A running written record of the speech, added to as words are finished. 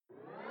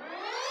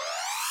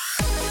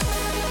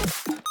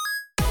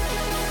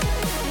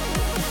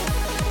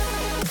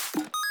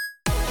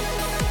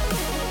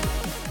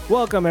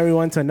Welcome,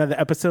 everyone, to another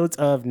episode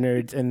of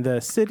Nerds in the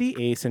City,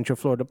 a Central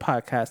Florida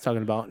podcast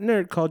talking about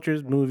nerd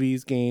cultures,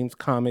 movies, games,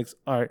 comics,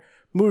 art,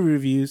 movie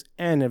reviews,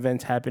 and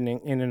events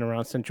happening in and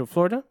around Central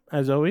Florida.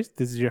 As always,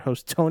 this is your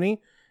host,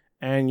 Tony,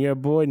 and your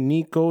boy,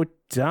 Nico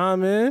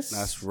Thomas.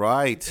 That's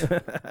right.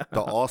 The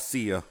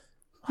Aussie.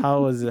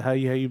 How is it? How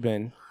you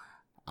been?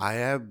 I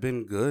have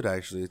been good,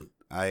 actually.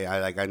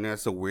 I know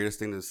that's the weirdest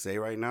thing to say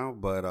right now,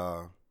 but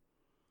I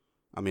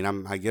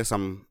guess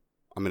I'm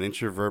an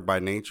introvert by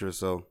nature,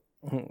 so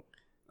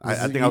I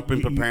think I've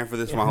been preparing for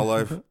this my whole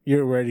life.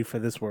 You're ready for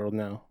this world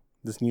now,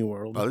 this new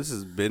world. Oh, this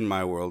has been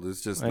my world. It's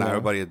just not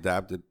everybody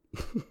adapted.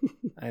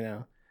 I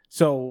know.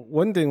 So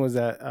one thing was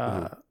that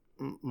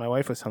my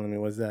wife was telling me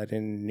was that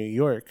in New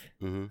York,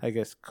 I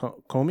guess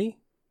Comey,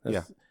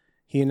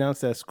 he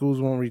announced that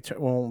schools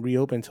won't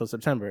reopen until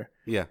September.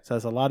 Yeah. So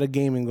there's a lot of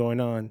gaming going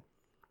on,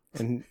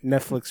 and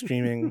Netflix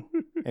streaming,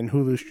 and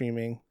Hulu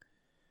streaming,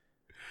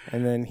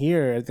 and then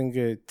here I think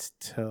it's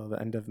till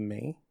the end of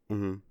May.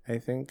 I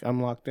think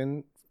I'm locked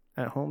in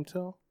at home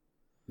till.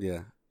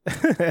 Yeah.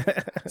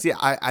 See,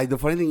 I the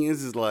funny thing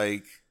is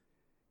like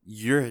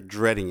you're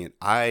dreading it.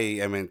 I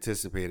am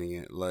anticipating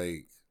it.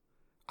 Like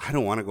I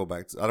don't want to go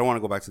back to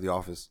the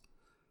office.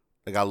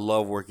 Like I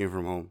love working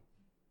from home.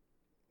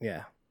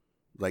 Yeah.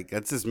 Like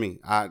that's just me.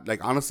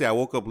 Honestly, I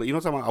woke up late. You know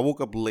what I'm talking about? I woke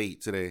up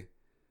late today,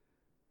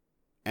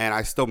 and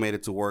I still made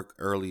it to work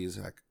early as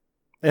heck.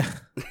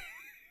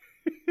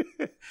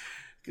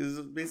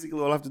 Because basically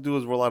all I have to do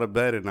is roll out of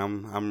bed, and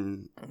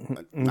I'm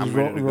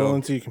ready to go. Roll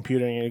into your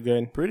computer, and you're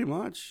good. Pretty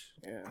much.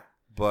 Yeah.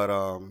 But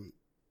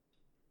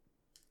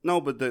no.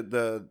 But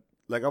the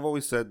like I've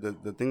always said,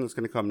 the thing that's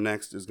gonna come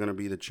next is gonna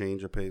be the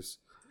change of pace.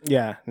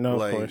 Yeah.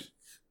 No, of course.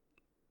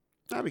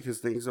 Not because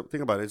think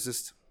about it. It's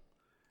just.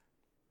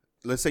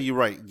 Let's say you're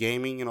right.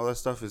 Gaming and all that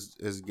stuff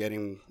is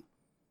gonna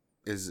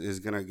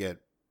get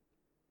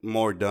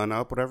more done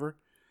up, whatever.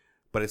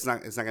 But it's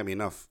not gonna be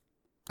enough.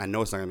 I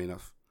know it's not gonna be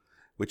enough,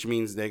 which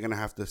means they're gonna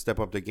have to step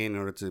up their game in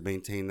order to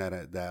maintain that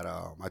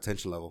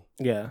attention level.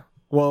 Yeah.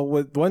 Well,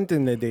 with one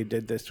thing that they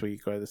did this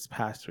week or this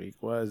past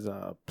week was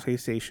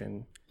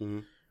PlayStation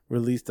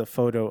released a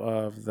photo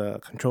of the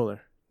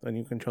controller, the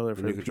new controller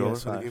for the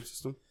PS5. For the game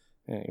system.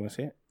 Yeah, you want to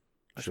see it?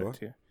 I'll show Sure. it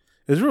to you.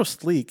 It's real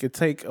sleek. It's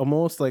like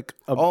almost like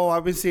a... Oh,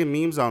 I've been seeing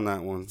memes on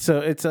that one. So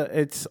it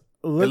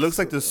looks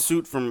like the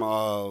suit from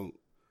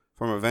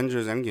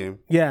Avengers Endgame.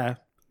 Yeah.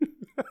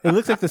 It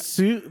looks like the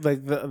suit,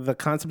 like the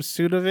concept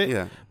suit of it.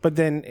 Yeah. But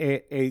then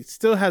it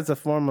still has the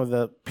form of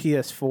the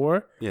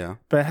PS4. Yeah.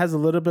 But it has a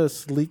little bit of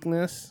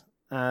sleekness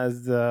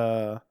as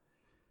the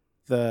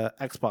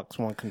Xbox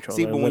One controller.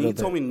 See, but when you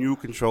told me new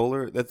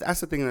controller,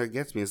 that's the thing that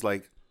gets me. It's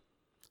like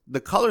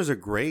the colors are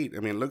great. I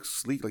mean, it looks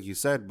sleek, like you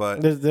said,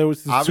 but there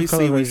was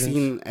obviously we've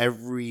seen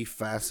every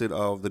facet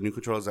of the new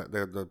controllers that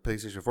the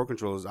PlayStation 4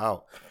 controllers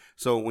out.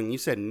 So when you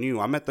said new,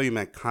 I thought you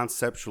meant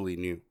conceptually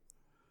new,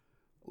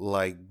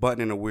 like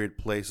button in a weird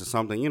place or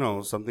something. You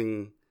know,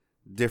 something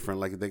different.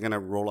 Like they're gonna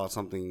roll out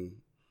something.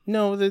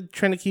 No, they're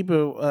trying to keep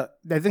it.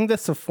 I think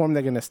that's the form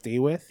they're gonna stay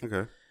with.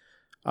 Okay.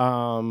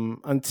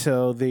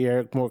 Until they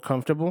are more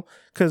comfortable.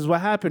 Because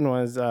what happened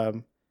was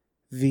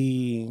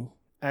the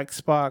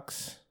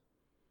Xbox.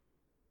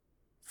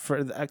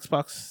 For the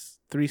Xbox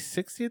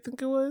 360, I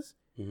think it was,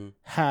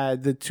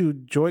 had the two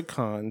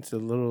Joy-Cons, the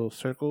little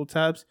circle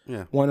tabs,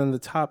 one on the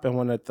top and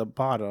one at the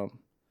bottom.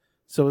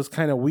 So it's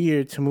kind of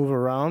weird to move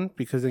around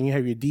because then you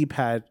have your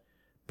D-pad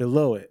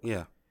below it.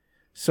 Yeah.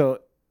 So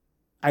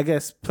I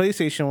guess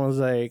PlayStation was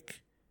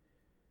like,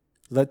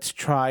 let's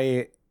try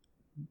it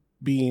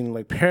being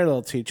like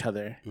parallel to each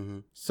other.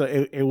 So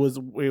it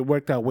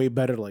worked out way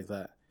better like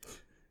that.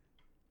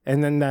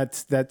 And then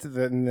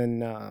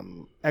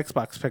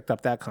Xbox picked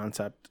up that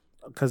concept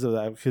because of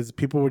that, because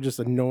people were just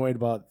annoyed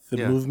about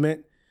the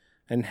movement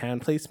and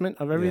hand placement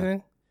of everything.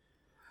 Yeah.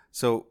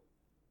 So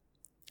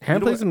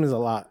hand placement is a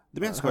lot.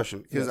 Let me ask a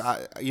question, because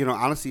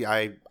honestly,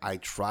 I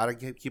try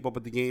to keep up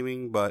with the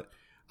gaming, but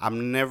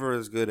I'm never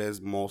as good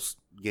as most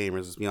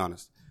gamers. Let's be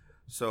honest.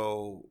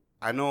 So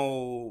I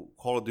know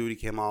Call of Duty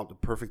came out at the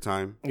perfect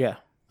time. Yeah.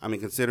 I mean,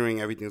 considering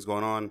everything that's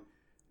going on,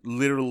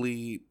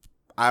 literally.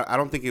 I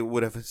don't think it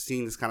would have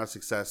seen this kind of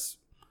success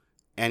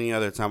any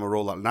other time of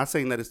rollout. Not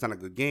saying that it's not a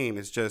good game.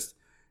 It's just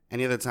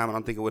any other time I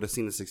don't think it would have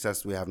seen the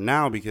success we have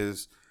now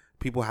because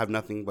people have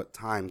nothing but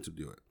time to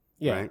do it.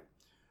 Yeah. Right?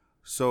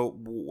 So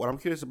what I'm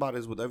curious about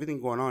is with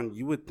everything going on,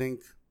 you would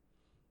think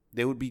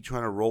they would be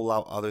trying to roll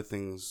out other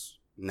things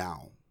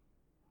now.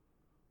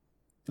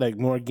 Like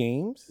more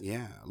games?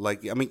 Yeah. I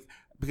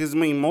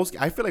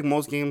feel like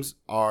most games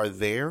are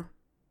there.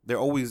 They're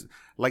always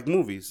like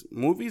movies.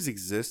 Movies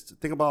exist.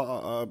 Think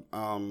about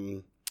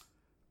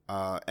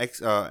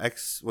X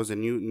was a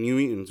New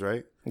Mutants,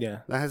 right?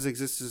 Yeah. That has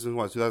existed since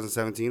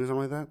 2017 or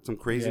something like that? Some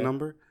crazy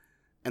number.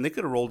 And they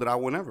could have rolled it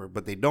out whenever,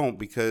 but they don't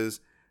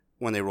because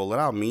when they roll it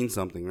out, it means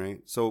something,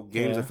 right? So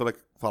games I feel like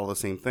follow the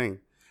same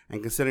thing.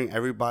 And considering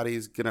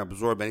everybody's gonna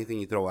absorb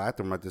anything you throw at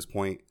them at this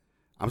point,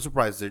 I'm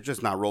surprised they're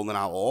just not rolling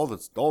out all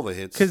the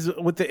hits. Because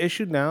what the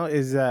issue now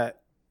is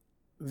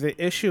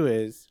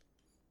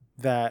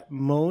that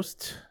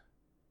most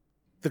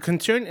the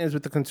concern is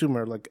with the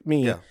consumer, like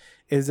me,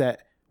 is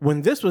that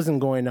when this wasn't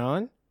going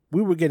on,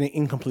 we were getting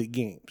incomplete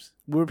games.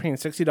 We were paying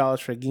 $60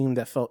 for a game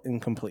that felt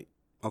incomplete.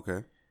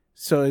 Okay.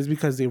 So it's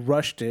because they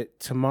rushed it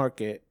to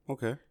market.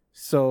 Okay.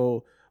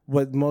 So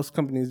what most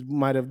companies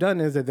might have done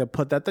is that they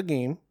put out the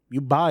game, you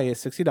buy it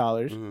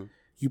 $60,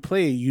 you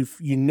play it,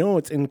 you know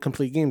it's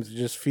incomplete games. It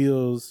just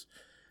feels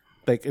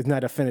like it's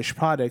not a finished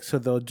product. So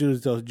they'll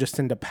just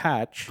send a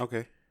patch.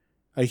 Okay.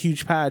 A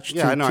huge patch.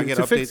 Yeah, I know. I get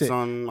updates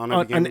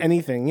on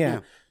anything.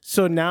 Yeah.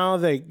 So now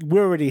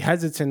we're already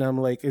hesitant. I'm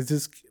like, is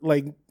this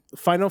like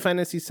Final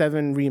Fantasy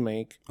VII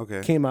Remake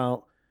came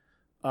out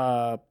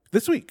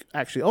this week,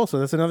 actually. Also,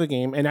 that's another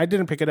game. And I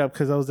didn't pick it up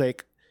because I was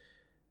like,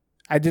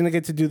 I didn't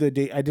get to do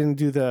I didn't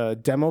do the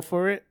demo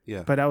for it.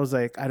 Yeah. But I was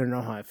like, I don't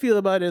know how I feel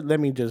about it. Let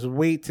me just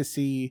wait to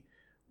see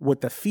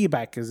what the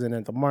feedback is in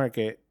at the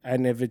market.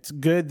 And if it's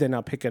good, then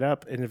I'll pick it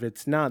up. And if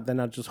it's not, then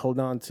I'll just hold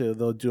on to,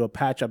 they'll do a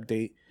patch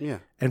update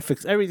and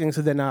fix everything.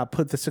 So then I'll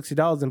put the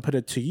 $60 and put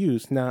it to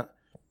use, not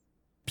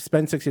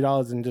spend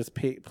 $60 and just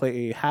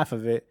play half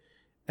of it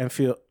and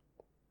feel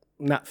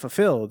not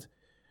fulfilled.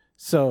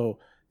 So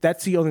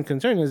that's the only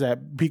concern, is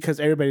that because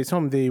everybody's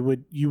home,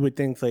 you would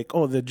think like,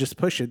 oh, they'll just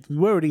push it.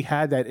 We already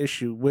had that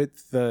issue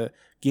with the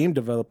game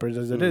developers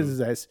as it is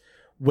as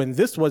when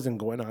this wasn't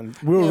going on.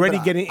 We were already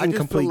getting incomplete games. I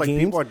just feel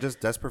like people are just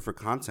desperate for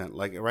content.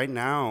 Like right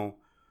now,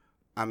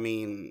 I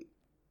mean,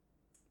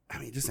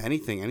 just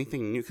anything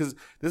new. Because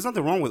there's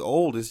nothing wrong with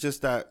old. It's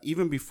just that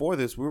even before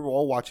this, we were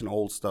all watching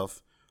old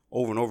stuff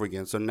over and over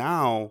again. So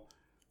now,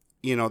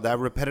 that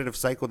repetitive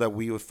cycle that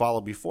we would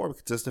follow before,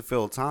 just to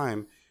fill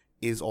time,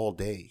 is all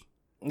day.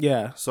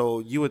 Yeah. So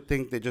you would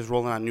think they're just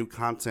rolling out new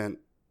content.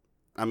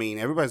 I mean,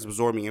 everybody's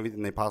absorbing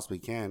everything they possibly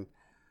can.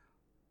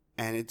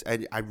 And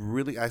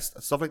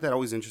stuff like that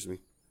always interests me.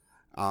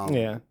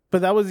 Yeah,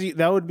 but that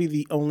would be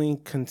the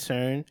only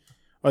concern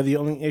or the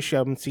only issue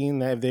I'm seeing,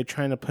 that if they're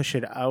trying to push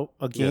it out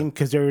a game,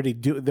 because they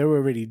were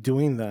already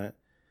doing that.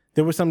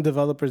 There were some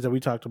developers that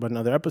we talked about in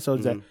other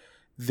episodes that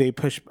they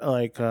pushed,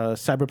 like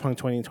Cyberpunk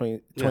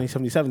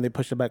 2077. They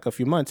pushed it back a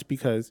few months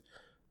because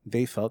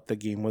they felt the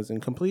game was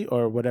incomplete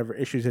or whatever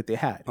issues that they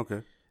had.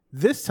 Okay.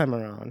 This time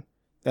around,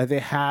 that they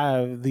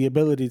have the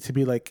ability to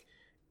be like,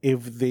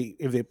 if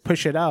they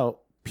push it out,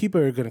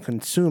 people are going to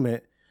consume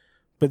it,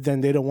 but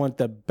then they don't want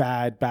the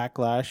bad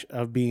backlash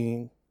of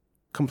being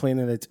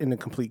complaining that it's an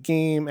incomplete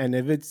game. And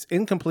if it's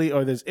incomplete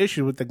or there's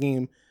issue with the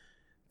game,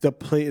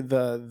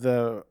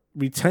 the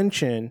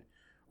retention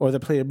or the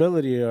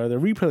playability or the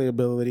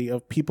replayability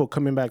of people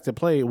coming back to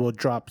play will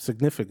drop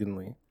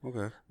significantly.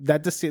 Okay.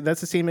 That's the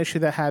same issue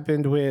that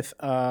happened with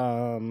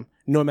No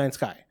Man's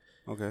Sky.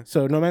 Okay.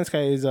 So No Man's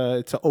Sky is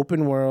it's an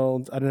open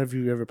world. I don't know if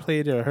you've ever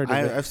played it or heard of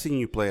it. I've seen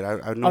you play it.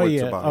 I know what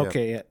it's about.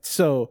 Okay, yeah.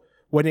 So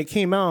when it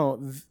came out,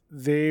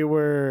 they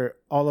were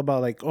all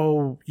about like,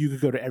 oh, you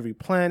could go to every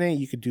planet,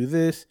 you could do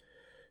this.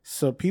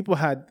 So people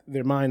had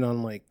their mind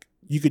on like,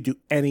 you could do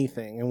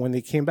anything. And when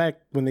they came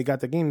back, when they got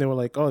the game, they were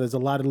like, oh, there's a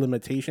lot of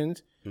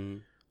limitations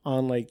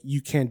on like,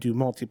 you can't do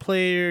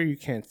multiplayer, you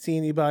can't see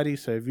anybody.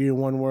 So if you're in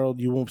one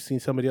world, you won't see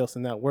somebody else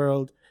in that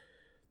world.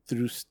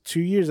 Through 2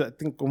 years, I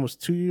think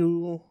almost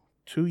 2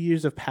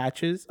 years of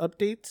patches,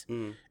 updates,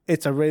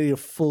 it's already a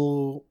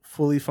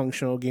fully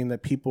functional game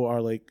that people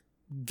are like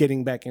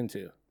getting back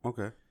into.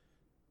 Okay.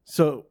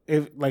 So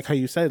if, like how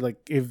you said,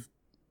 like if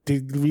they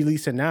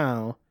release it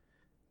now,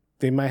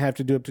 they might have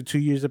to do up to 2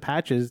 years of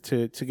patches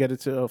to get it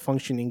to a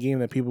functioning game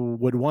that people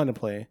would want to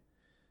play.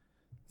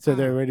 So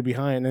they're already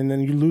behind, and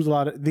then you lose a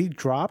lot of. They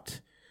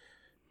dropped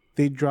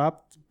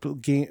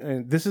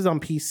game. This is on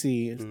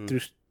PC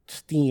through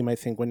Steam, I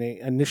think, when they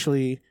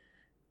initially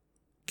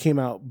came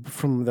out.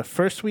 From the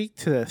first week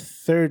to the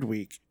third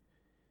week,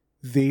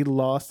 they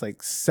lost like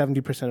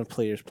 70% of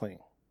players playing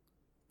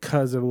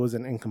because it was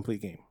an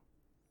incomplete game.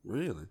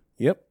 Really?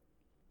 Yep.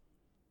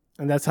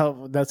 And that's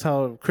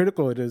how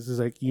critical it is. Is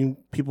like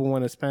people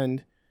want to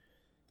spend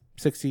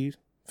 $60,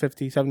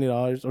 $50,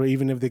 $70, or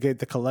even if they get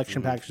the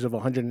collection package of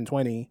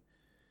 120,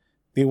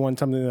 they want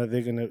something that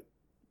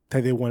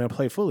they want to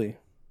play fully.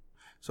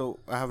 So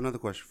I have another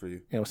question for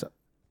you. Yeah, what's up?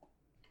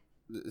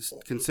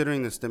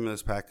 Considering the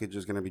stimulus package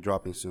is going to be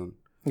dropping soon.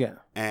 Yeah.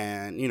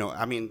 And,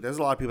 I mean, there's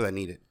a lot of people that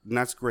need it, and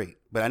that's great.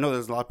 But I know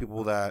there's a lot of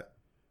people that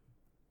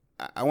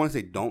I want to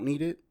say don't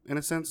need it in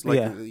a sense.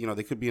 Like,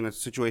 they could be in a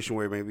situation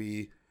where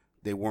maybe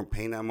they weren't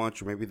paying that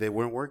much, or maybe they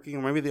weren't working,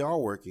 or maybe they are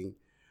working.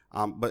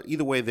 But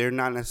either way, they're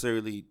not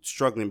necessarily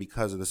struggling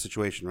because of the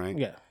situation, right?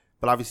 Yeah.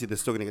 But obviously, they're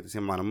still going to get the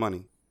same amount of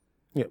money.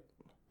 Yep.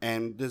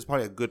 And there's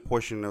probably a good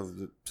portion of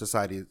the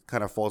society that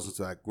kind of falls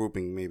into that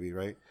grouping, maybe,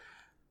 right?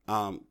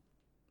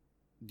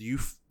 Do you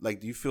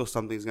feel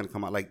something's going to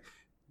come out? Like,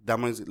 that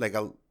money's like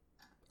a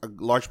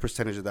large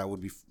percentage of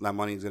that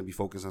money is going to be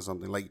focused on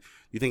something. Like,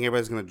 you think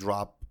everybody's going to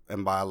drop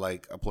and buy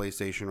like a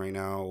PlayStation right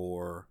now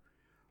or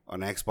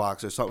an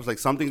Xbox or something? Like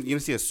something, you're going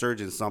to see a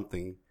surge in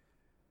something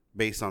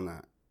based on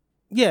that.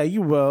 Yeah,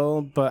 you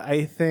will. But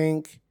I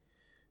think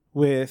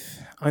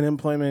with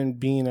unemployment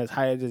being as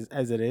high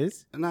as it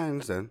is. And I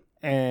understand.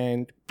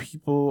 And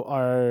people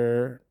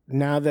are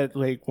now that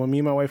like when me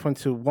and my wife went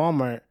to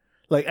Walmart,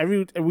 like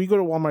we go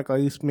to Walmart at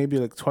least maybe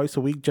like twice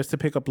a week just to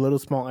pick up little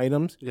small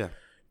items. Yeah.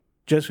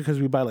 Just because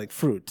we buy like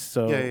fruits.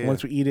 So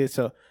once we eat it,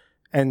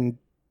 and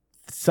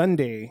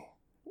Sunday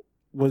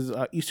was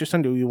Easter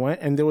Sunday we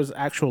went, and there was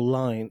actual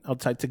line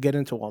outside to get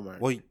into Walmart.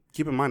 Well,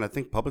 keep in mind, I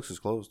think Publix is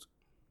closed.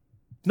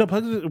 No,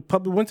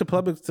 Publix went to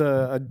Publix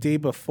a day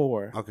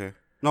before. Okay.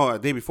 No, a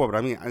day before, but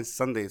I mean on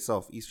Sunday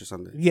itself, Easter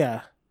Sunday.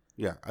 Yeah.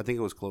 Yeah, I think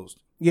it was closed.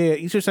 Yeah,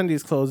 Easter Sunday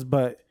is closed,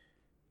 but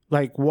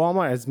like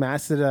Walmart, as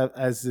massive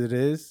as it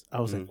is, I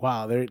was like,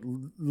 wow, they're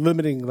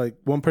limiting, like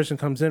one person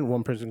comes in,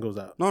 one person goes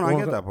out. No, I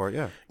get that part,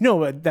 yeah. No,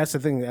 but that's the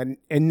thing.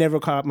 It never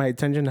caught my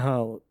attention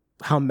how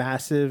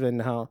massive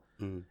and how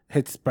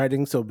it's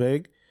spreading so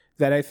big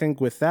that I think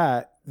with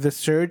that, the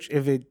surge,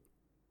 if it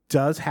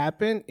does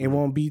happen, it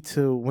won't be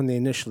to when they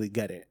initially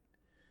get it.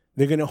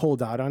 They're going to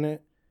hold out on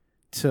it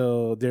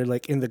till they're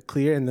like in the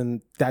clear, and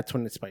then that's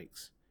when it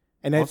spikes.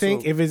 And I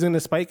think if it's going to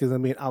spike, it's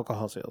going to be in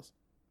alcohol sales.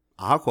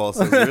 Alcohol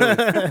sales, really?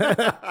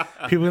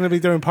 People are going to be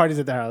throwing parties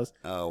at their house.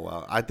 Oh,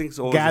 wow. I think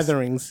so.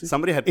 Gatherings.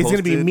 Somebody had posted. It's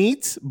going to be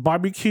meat,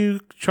 barbecue,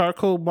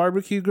 charcoal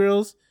barbecue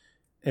grills,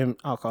 and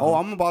alcohol. Oh,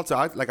 I'm about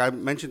to, like I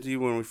mentioned to you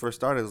when we first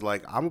started, is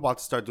like I'm about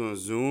to start doing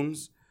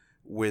Zooms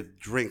with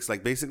drinks.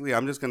 Like basically,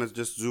 I'm just going to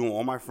just Zoom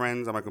all my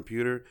friends on my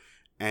computer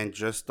and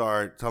just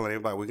start telling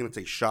everybody we're going to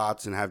take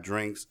shots and have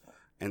drinks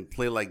and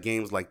play like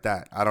games like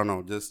that. I don't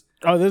know. Just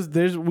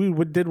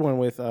we did one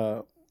with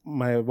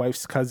my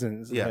wife's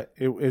cousins. Yeah,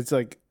 it's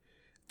like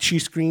she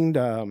screened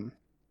her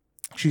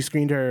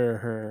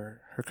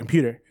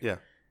computer. Yeah,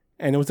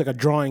 and it was like a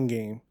drawing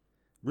game.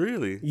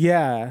 Really?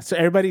 Yeah. So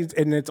everybody's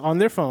and it's on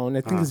their phone.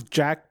 I think it's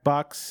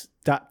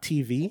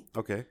Jackbox.tv.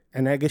 Okay.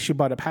 And I guess she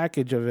bought a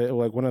package of it,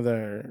 like one of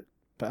their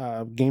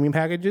gaming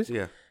packages.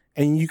 Yeah.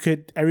 And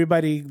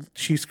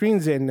she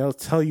screens it and they'll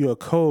tell you a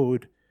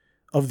code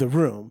of the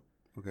room.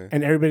 Okay.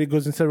 And everybody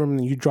goes into the room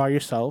and you draw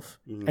yourself.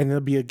 And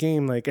there'll be a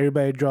game like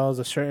everybody draws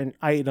a certain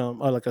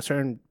item or like a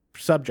certain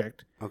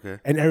subject. Okay.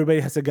 And everybody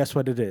has to guess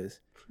what it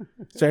is.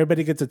 So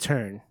everybody gets a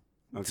turn.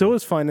 Okay. So it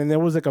was fun. And there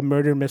was like a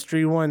murder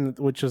mystery one,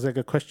 which was like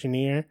a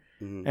questionnaire.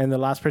 And the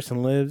last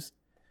person lives.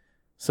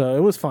 So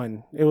it was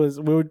fun. It was,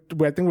 I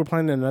think we're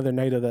planning another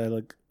night of the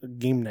like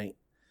game night.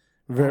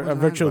 A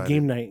virtual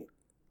game night.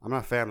 I'm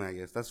not family, I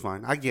guess. That's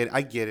fine. I get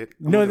it.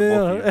 No.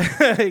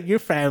 You're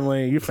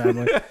family.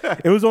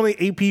 It was only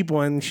 8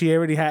 people, and she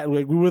already had.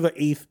 Like, we were the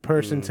 8th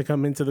person to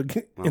come into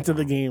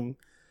the game.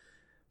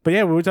 But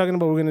yeah, we were talking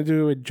about what we're gonna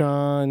do with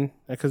John,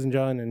 my cousin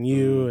John, and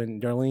you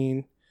and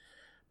Darlene.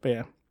 But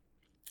yeah.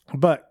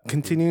 But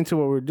continuing to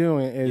what we're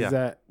doing is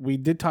that we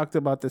did talk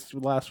about this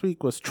last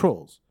week was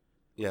Trolls.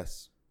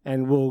 Yes.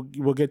 And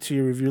we'll get to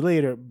your review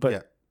later.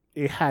 But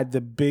it had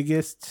the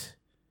biggest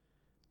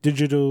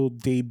digital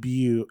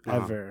debut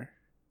ever.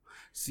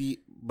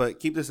 See, but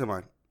keep this in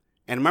mind.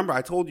 And remember,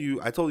 I told you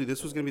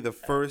this was going to be the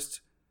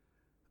first,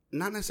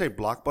 not necessarily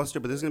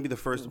blockbuster, but this is going to be the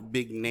first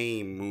big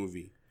name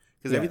movie.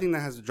 Because everything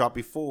that has dropped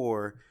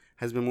before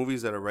has been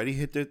movies that already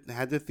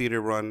had their theater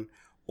run,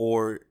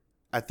 or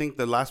I think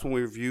the last one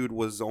we reviewed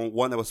was on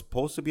one that was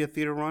supposed to be a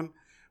theater run,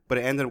 but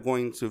it ended up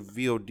going to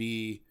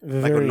VOD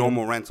like a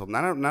normal rental,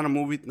 not a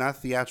movie, not a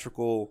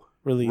theatrical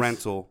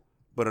rental,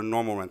 but a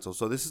normal rental.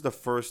 So this is the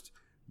first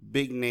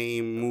big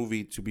name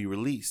movie to be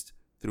released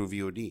through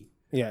VOD.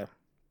 Yeah.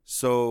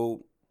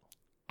 So,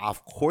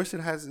 of course,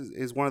 it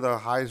is one of the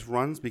highest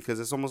runs because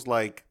it's almost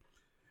like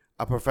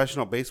a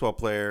professional baseball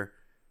player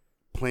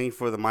playing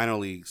for the minor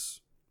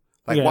leagues.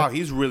 Like, wow,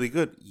 he's really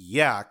good.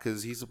 Yeah,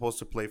 because he's supposed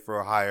to play for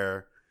a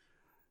higher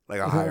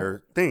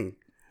thing.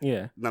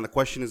 Yeah. Now the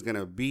question is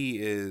gonna be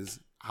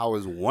how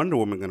is Wonder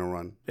Woman gonna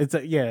run? It's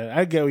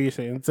I get what you're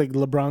saying. It's like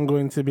LeBron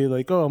going to be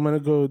like, oh, I'm gonna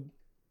go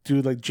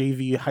do like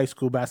JV high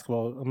school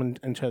basketball. I'm gonna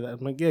enter that.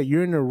 I'm like, yeah,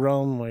 you're in a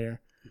realm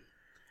where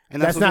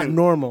that's not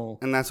normal.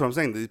 And that's what I'm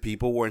saying. The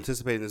people were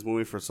anticipating this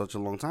movie for such a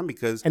long time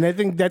because I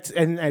think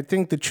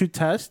the true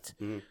test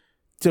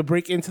to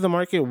break into the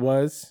market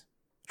was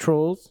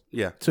Trolls.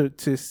 Yeah.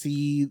 To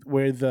see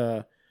where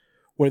the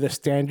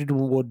standard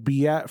would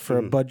be at for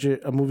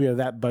a movie of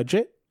that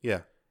budget.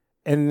 Yeah.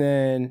 And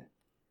then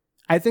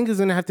I think it's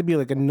gonna have to be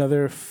like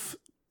another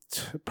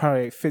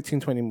probably like 15,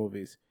 20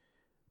 movies.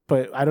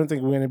 But I don't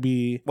think we're gonna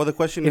be. Well, the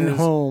question in is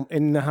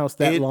the house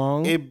that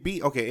long. It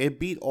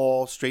beat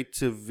all straight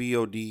to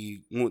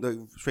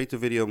VOD, straight to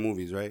video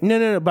movies, right?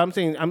 No. But I'm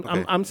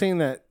saying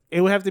that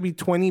it would have to be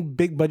 20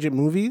 big budget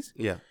movies.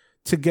 Yeah.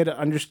 To get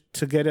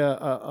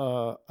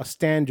a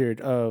standard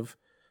of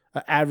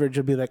an average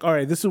would be like, all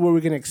right, this is what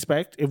we're gonna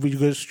expect if we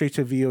go straight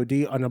to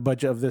VOD on a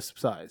budget of this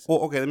size. Well,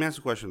 okay. Let me ask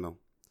you a question though.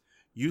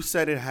 You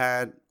said it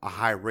had a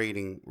high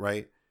rating,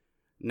 right?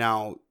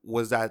 Now,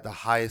 was that the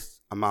highest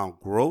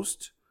amount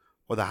grossed?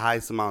 Or the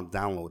highest amount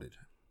downloaded?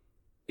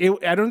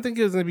 I don't think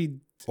it was going to be...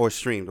 Or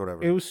streamed,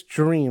 whatever. It was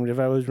streamed, if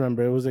I was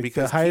remember. It was like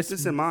the highest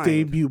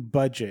debut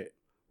budget.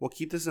 Well,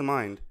 keep this in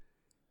mind.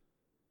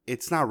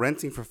 It's not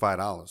renting for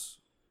 $5.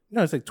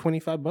 No, it's like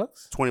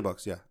 $25.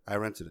 $20, yeah. I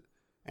rented it.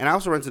 And I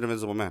also rented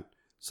Invisible Man.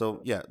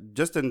 So, yeah,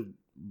 just in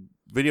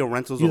video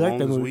rentals alone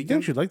this weekend. I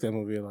think you like that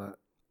movie a lot.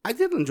 I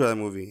did enjoy that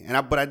movie,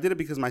 but I did it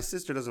because my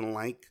sister doesn't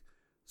like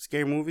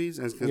scary movies,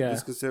 and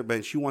it's considered,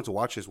 but she wants to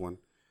watch this one.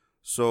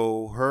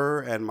 So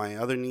her and my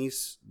other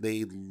niece,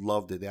 they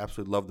loved it. They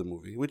absolutely loved the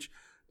movie, which,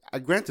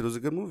 granted, it was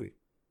a good movie.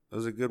 It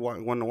was a good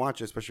one to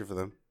watch, especially for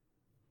them.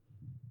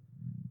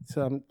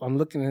 So I'm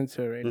looking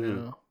into it right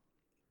now.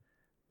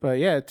 But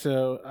yeah,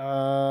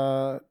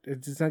 so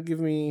it does not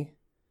give me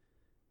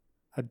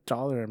a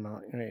dollar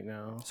amount right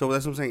now. So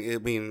that's what I'm saying. I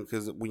mean,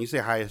 because when you say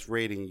highest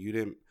rating, you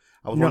didn't.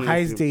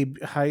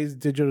 Highest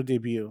digital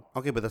debut.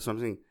 Okay, but that's what I'm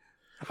saying.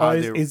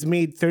 It's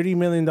made $30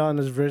 million on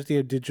its first day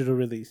of digital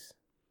release.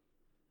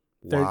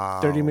 Wow.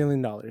 $30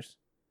 million.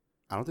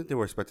 I don't think they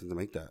were expecting to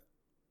make that.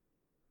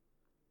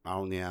 I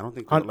don't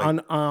think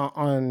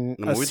on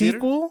a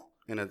sequel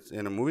in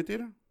a movie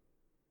theater.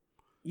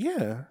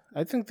 Yeah,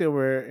 I think they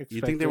were.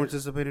 You think they were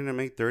anticipating to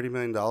make $30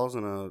 million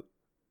in a?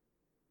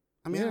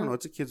 I mean, I don't know.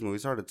 It's a kids' movie.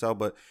 It's hard to tell,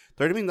 but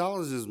 $30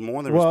 million is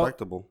more than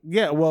respectable.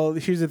 Yeah. Well,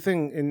 here's the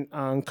thing.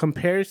 In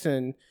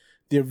comparison,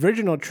 the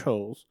original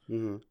Trolls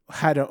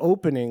had an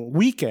opening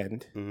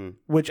weekend,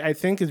 which I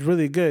think is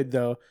really good,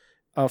 though,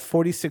 of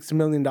 $46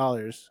 million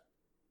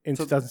in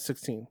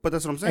 2016. But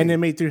that's what I'm saying. And it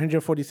made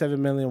 $347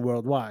 million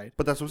worldwide.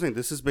 But that's what I'm saying.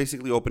 This is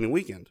basically opening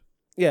weekend.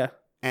 Yeah.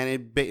 And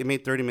it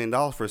made $30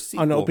 million for a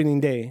sequel. On opening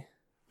day.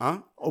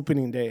 Huh?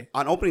 Opening day.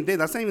 On opening day?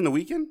 That's not even the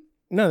weekend?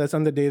 No, that's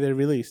on the day they're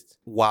released.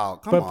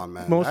 Wow. Come on,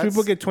 man. Most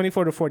people get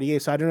 24 to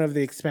 48, so I don't know if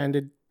they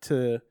expanded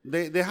to...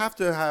 They have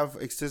to have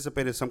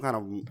anticipated some kind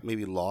of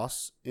maybe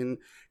loss in...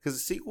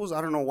 Because sequels,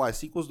 I don't know why.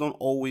 Sequels don't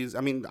always...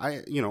 I mean,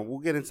 we'll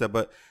get into that,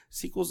 but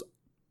sequels...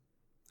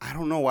 I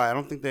don't know why. I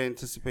don't think they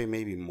anticipate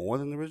maybe more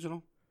than the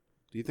original.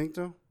 Do you think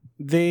so?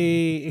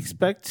 They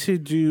expect to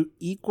do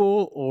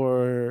equal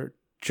or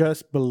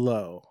just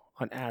below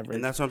on average.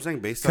 And that's what I'm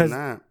saying. Based on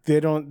that, they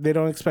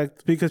don't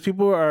expect, because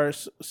people are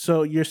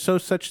stuck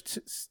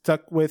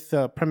with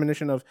the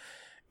premonition of,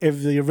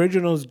 if the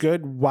original is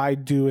good, why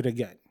do it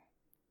again?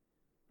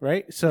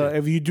 Right? So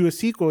if you do a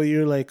sequel,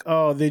 you're like,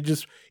 oh, they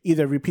just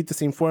either repeat the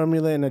same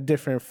formula in a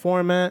different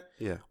format,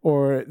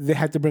 or they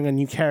had to bring a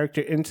new character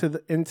into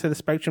the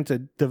spectrum to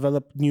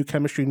develop new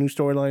chemistry, new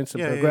storylines to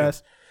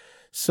progress.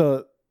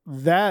 So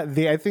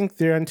I think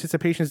their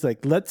anticipation is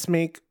like, let's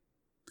make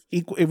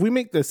equal. If we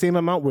make the same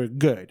amount, we're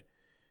good,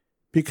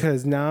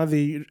 because now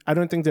I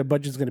don't think their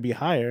budget's going to be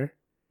higher.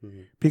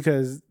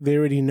 Because they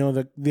already know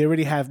that they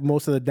already have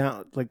most of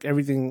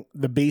everything,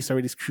 the base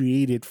already is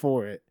created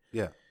for it.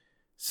 Yeah.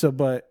 So,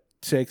 but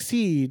to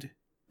exceed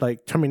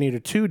like Terminator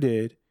 2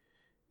 did,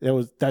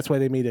 that's why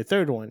they made a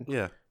third one.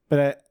 Yeah.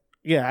 But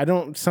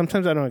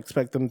sometimes I don't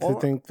expect them to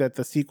think that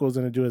the sequel is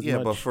going to do as much.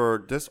 Yeah, but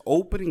for this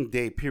opening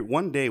day,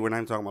 one day, we're not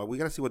even talking about, we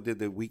got to see what they did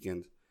the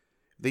weekend.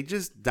 They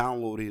just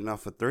downloaded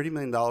enough for $30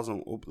 million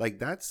on,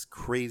 that's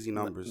crazy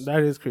numbers.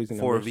 That is crazy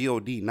numbers. For a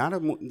VOD, not a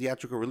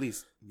theatrical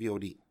release,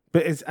 VOD.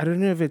 But I don't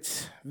know if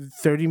it's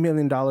 $30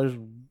 million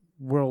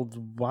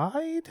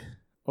worldwide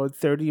or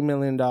 $30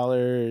 million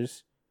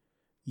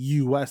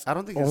US. I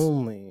don't think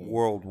only. It's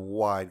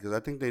worldwide, because I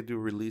think they do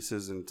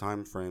releases in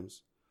time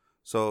frames.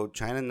 So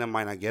China and them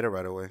might not get it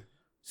right away.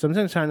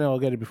 Sometimes China will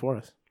get it before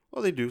us.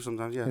 Well, they do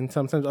sometimes, yeah. And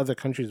sometimes other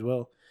countries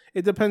will.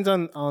 It depends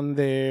on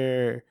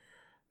their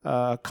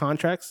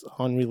contracts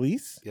on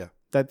release. Yeah.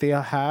 That they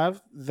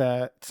have,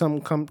 that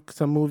some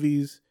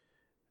movies,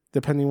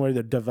 depending where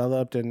they're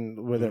developed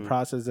and where they're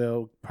processed,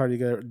 they'll probably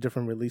get a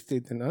different release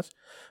date than us.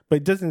 But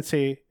it doesn't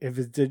say if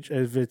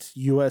it's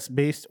US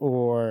based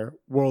or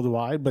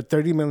worldwide. But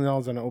 $30 million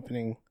on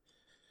opening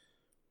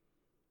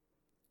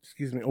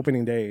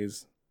day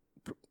is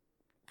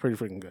pretty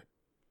freaking good.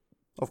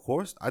 Of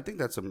course, I think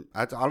that's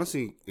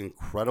honestly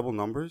incredible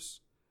numbers.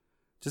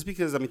 Just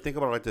because, think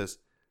about it like this.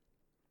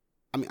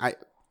 I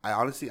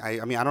honestly, I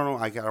don't know.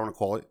 I don't want to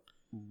call it,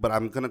 but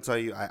I'm gonna tell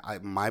you,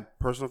 my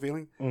personal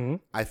feeling.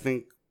 I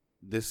think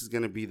this is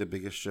going to be the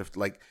biggest shift.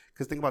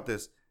 Because think about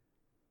this.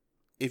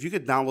 If you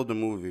could download the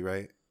movie,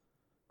 right,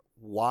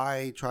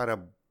 why try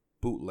to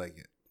bootleg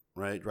it,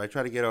 right? Why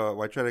try to get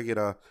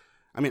a,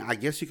 I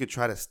guess you could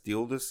try to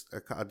steal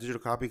a digital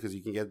copy, because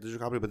you can get a digital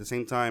copy, but at the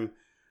same time,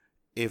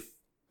 if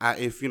I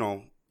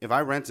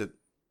rent it,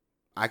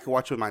 I could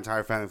watch it with my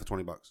entire family for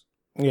 $20.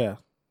 Yeah.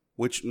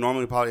 Which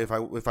normally probably,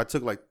 if I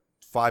took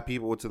 5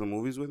 people to the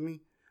movies with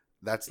me,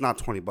 that's not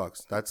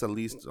 $20. That's at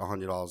least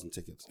 $100 in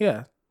tickets.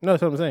 Yeah. No,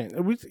 that's what I'm saying.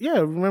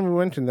 Remember we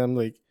mentioned them,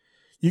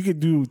 you could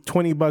do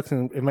 $20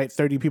 and invite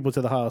 30 people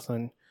to the house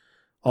and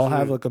all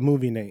have a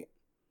movie night.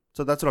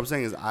 So that's what I'm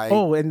saying is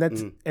no,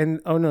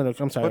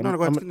 I'm sorry. No,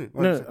 go ahead.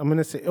 I'm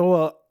gonna say,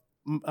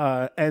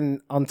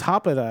 and on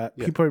top of that,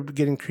 people are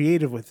getting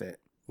creative with it.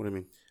 What do you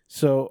mean?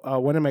 So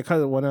one of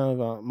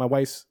my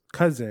wife's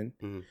cousin,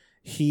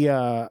 he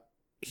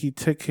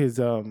took his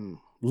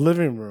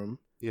living room.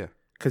 Yeah.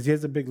 Because he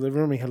has a big living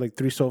room. He had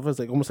 3 sofas,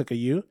 almost like a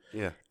U.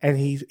 Yeah. And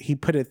he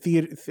put a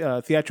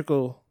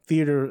theatrical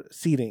theater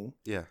seating.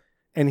 Yeah.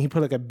 And he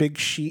put a big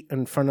sheet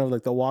in front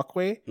of the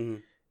walkway.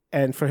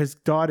 and for his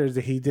daughters,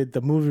 he did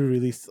the movie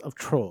release of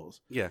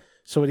Trolls. Yeah.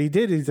 So what he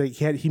did is like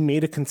he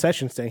made a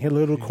concession stand. He had a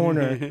little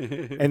corner,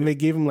 and they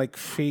gave him like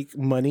fake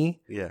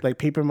money, like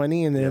paper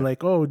money, and they're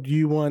like, "Oh, do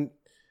you want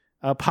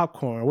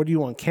popcorn? What do you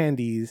want?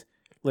 Candies?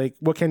 Like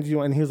what candy do you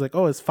want?" And he was like,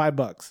 "Oh, it's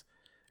 $5."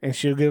 And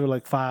she'll give her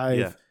like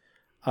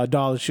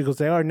 $5. She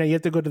goes, "All right, now you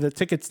have to go to the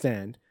ticket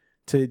stand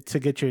to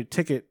get your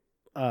ticket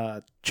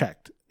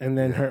checked." And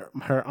then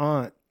her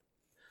aunt.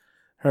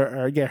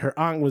 Her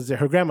aunt was there.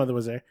 Her grandmother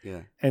was there.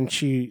 Yeah, and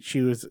she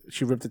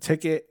ripped the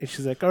ticket, and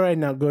she's like, "All right,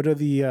 now go to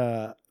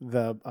the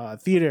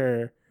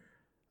theater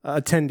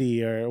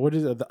attendee, or what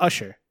is it? The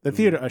usher, the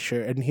theater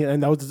usher."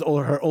 And that was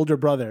her older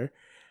brother,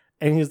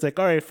 and he was like,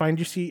 "All right, find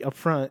your seat up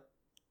front."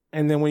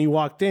 And then when you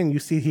walked in, you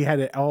see he had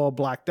it all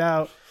blacked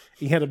out.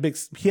 He had a big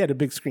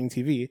screen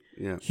TV,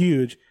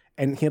 huge.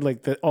 And he had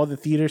like all the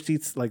theater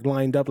seats like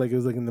lined up like it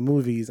was like in the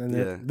movies, and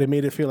they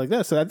made it feel like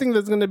that. So I think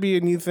that's going to be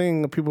a new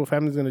thing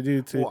families going to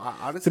do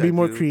to be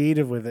more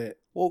creative with it.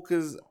 Well,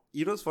 because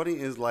you know what's funny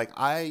is like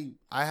I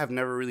have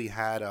never really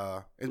had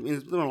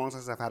it's been a long time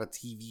since I've had a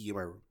TV in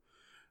my room.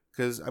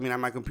 Because I mean, on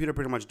my computer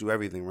pretty much do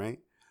everything, right?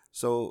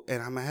 So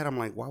and in my head I'm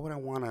like, why would I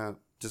want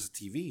just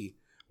a TV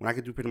when I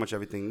could do pretty much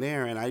everything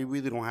there? And I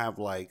really don't have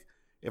like,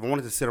 if I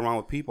wanted to sit around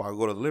with people, I'll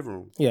go to the living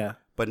room. Yeah.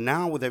 But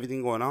now with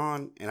everything going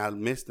on, and I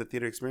miss the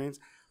theater experience,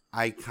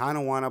 I kind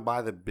of want to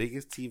buy the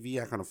biggest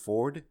TV I can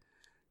afford,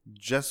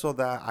 just so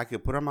that I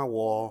could put on my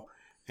wall,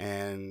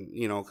 and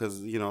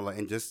because like,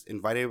 and just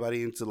invite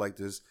everybody into like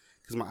this,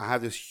 because I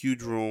have this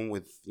huge room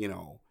with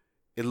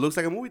it looks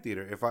like a movie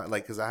theater. If I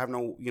like, because I have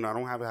no I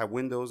don't have to have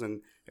windows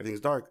and everything's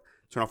dark.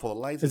 Turn off all the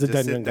lights. It's a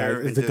dungeon,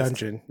 guys. It's a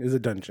dungeon. It's a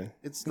dungeon.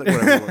 It's like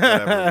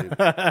whatever.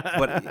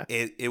 But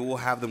it will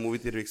have the movie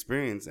theater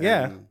experience. And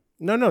yeah.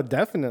 No,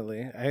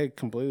 definitely. I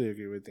completely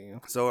agree with you.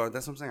 So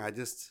that's what I'm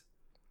saying.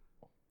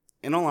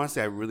 In all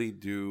honesty, I really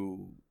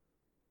do.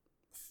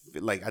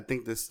 Like, I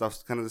think this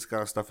kind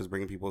of stuff is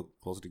bringing people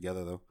closer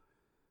together, though,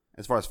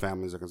 as far as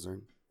families are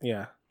concerned.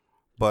 Yeah.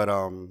 But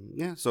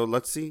yeah. So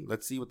let's see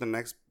what the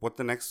next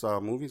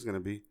movie is gonna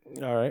be.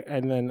 All right,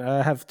 and then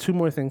I have two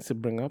more things to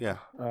bring up. Yeah.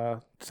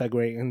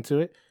 Segue into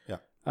it.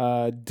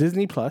 Yeah.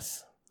 Disney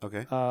Plus.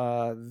 Okay.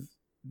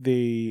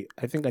 They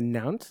I think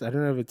announced. I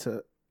don't know if it's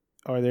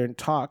or they're in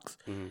talks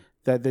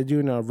that they're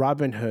doing a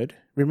Robin Hood.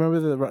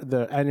 Remember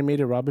the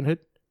animated Robin Hood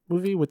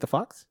movie with the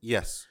fox?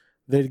 Yes.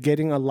 They're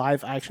getting a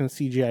live action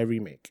CGI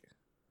remake.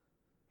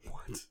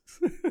 What?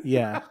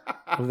 Yeah,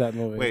 of that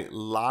movie. Wait,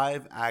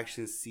 live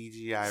action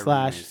CGI /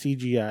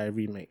 CGI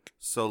remake.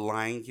 So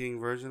Lion King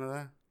version of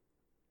that?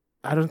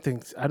 I don't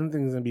think it's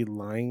gonna be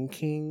Lion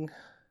King.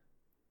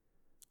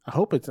 I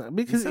hope it's not,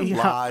 because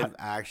live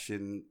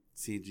action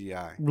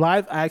CGI.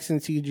 Live action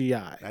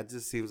CGI. That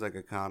just seems like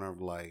a counter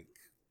of like.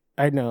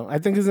 I know. I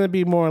think it's gonna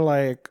be more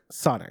like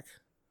Sonic.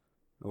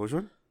 Which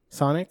one?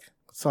 Sonic.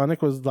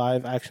 Sonic was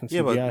live action CGI.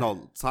 Yeah, but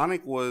no,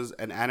 Sonic was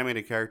an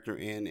animated character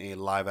in a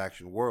live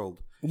action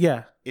world.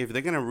 Yeah. If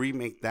they're gonna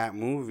remake that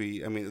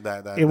movie, I mean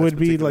that it would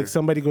be like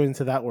somebody going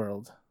to that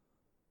world,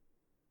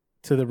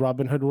 to the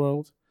Robin Hood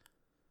world.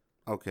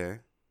 Okay.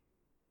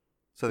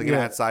 So they're gonna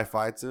add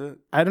sci-fi to it.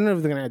 I don't know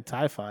if they're gonna add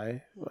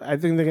sci-fi. I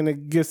think they're gonna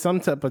give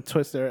some type of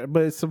twist there,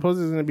 but it's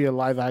supposedly gonna be a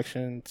live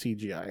action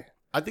CGI.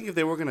 I think if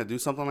they were gonna do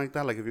something like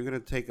that, like if you're gonna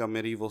take a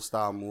medieval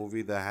style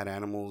movie that had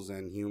animals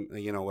and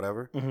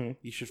whatever,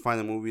 you should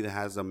find a movie that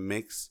has a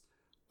mix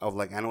of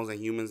like animals and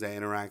humans that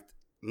interact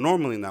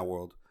normally in that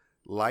world,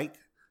 like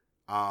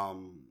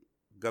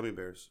Gummy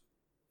Bears.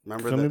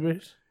 Remember Gummy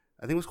Bears?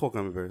 I think it was called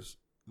Gummy Bears.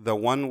 The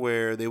one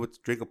where they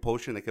would drink a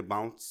potion, they could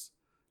bounce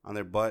on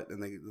their butt,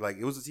 and they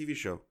it was a TV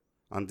show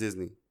on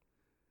Disney.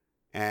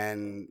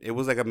 And it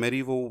was like a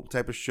medieval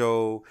type of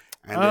show.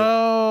 And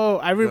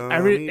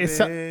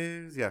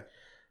yeah.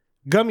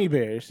 Gummy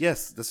Bears.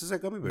 Yes, this is a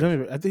Gummy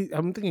Bears.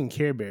 I'm thinking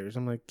Care Bears.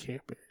 I'm like,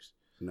 Care Bears.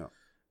 No,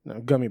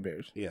 Gummy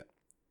Bears. Yeah.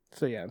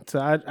 So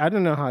I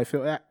don't know how I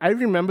feel. I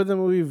remember the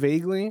movie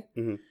vaguely,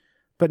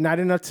 but not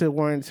enough to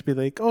warrant to be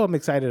like, oh, I'm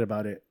excited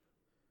about it.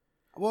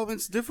 Well,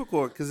 it's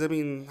difficult because I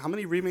mean, how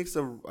many remakes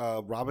of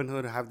Robin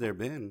Hood have there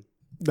been?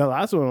 The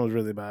last one was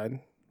really bad.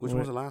 Which one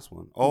was the last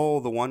one? Oh,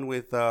 the one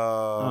with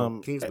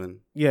Kingsman.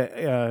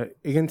 Yeah,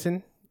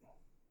 Egerton.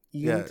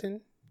 Yeah. I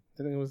think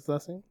it was the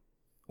last name.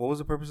 What was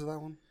the purpose of that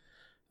one?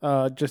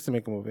 Just to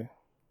make a movie.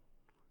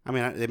 I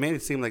mean, they made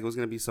it seem like it was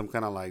going to be some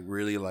kind of like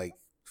really like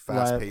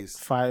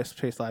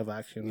fast-paced live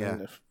action. Yeah.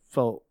 And it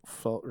felt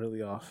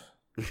really off.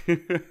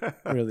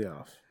 Really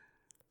off.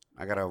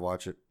 I got to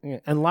watch it.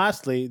 Yeah. And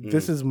lastly,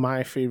 this is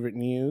my favorite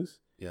news.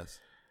 Yes.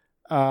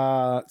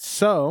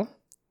 So,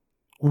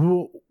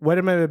 what's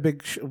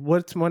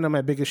one of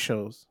my biggest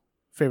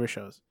favorite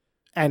shows?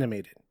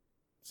 Animated.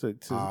 So,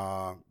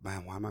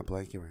 man, why am I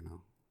blanking right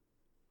now?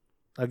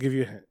 I'll give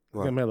you a hint.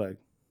 Look at my leg.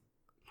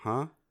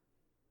 Huh?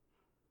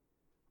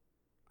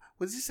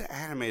 Was this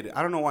animated?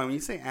 I don't know why. When you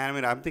say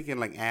animated, I'm thinking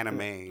like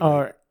anime.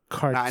 Or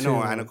cartoon.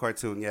 I know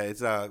cartoon. Yeah,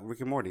 it's Rick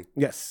and Morty.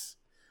 Yes.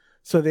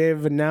 So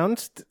they've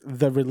announced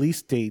the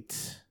release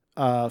date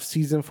of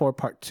season 4,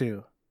 part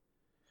 2.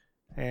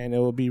 and it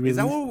will be released. Is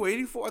that what we're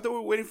waiting for? I thought we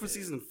were waiting for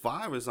season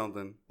 5 or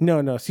something.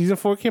 No. Season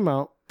 4 came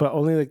out, but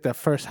only like the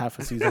first half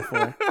of season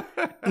 4.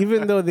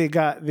 Even though they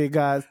got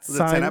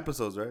signed 10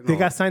 episodes, right? No. They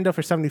got signed up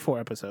for 74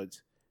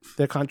 episodes.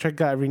 Their contract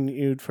got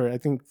renewed for I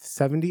think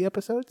 70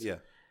 episodes. Yeah.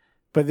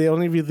 But they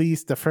only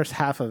released the first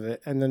half of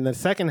it, and then the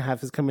second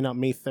half is coming out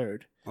May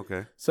 3rd.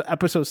 Okay. So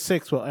episode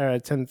 6 will air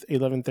at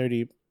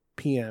 11:30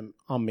 p.m.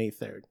 on May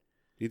 3rd.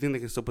 Do you think they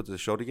can still put the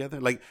show together?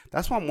 Like,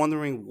 that's why I'm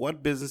wondering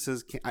what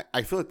businesses can.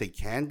 I feel like they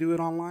can do it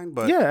online,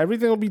 but yeah,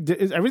 everything will be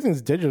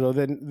everything's digital.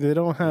 Then they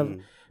don't have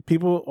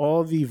people.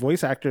 All the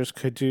voice actors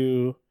could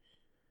do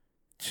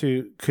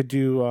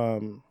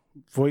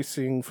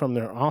voicing from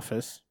their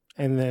office,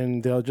 and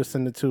then they'll just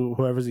send it to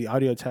whoever's the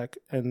audio tech,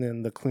 and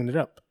then they'll clean it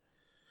up.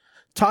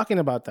 Talking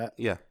about that,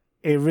 yeah,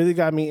 it really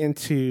got me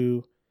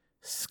into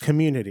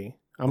Community.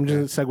 I'm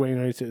just segueing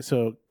right to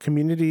so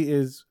Community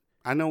is.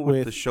 I know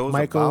what the show's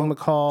Michael about.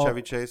 McCall,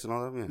 Chevy Chase, and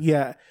all that.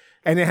 Yeah,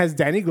 and it has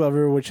Danny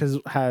Glover, which is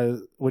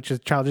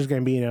Childish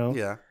Gambino.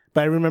 Yeah,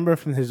 but I remember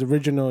from his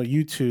original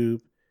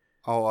YouTube.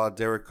 Oh,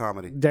 Derek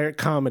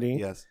Comedy.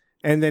 Yes,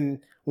 and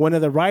then one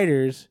of the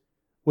writers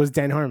was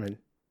Dan Harmon.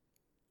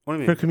 What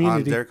do you mean? For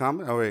Community. On Derek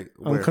Comedy? Oh wait,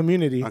 where? On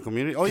Community. On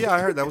Community. Oh yeah, I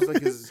heard that was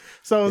like his,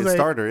 so his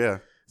starter. Yeah.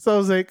 So I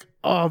was like,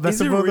 oh, that's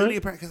is it really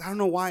apparent? Because I don't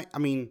know why. I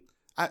mean,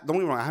 don't get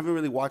me wrong. I haven't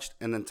really watched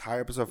an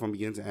entire episode from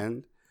beginning to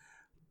end.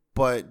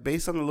 But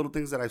based on the little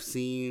things that I've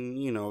seen,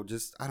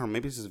 just, I don't know,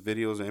 maybe it's just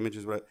videos or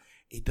images, but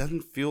it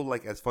doesn't feel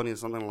like as funny as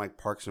something like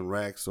Parks and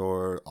Recs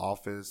or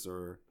Office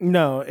or...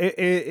 No,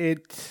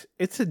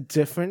 it's a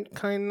different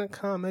kind of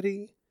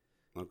comedy.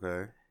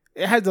 Okay.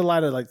 It has a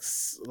lot of like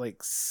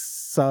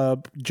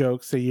sub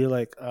jokes that you're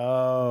like,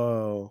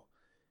 oh.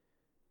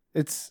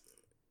 It's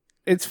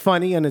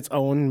funny on its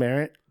own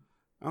merit.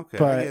 Okay.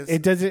 But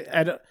it doesn't...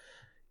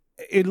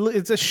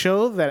 It's a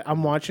show that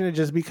I'm watching it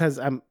just because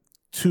I'm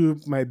two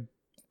of my...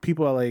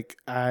 people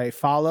I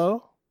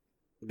follow,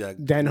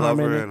 Dan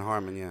Harmon and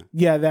Harmon,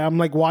 that I'm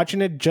like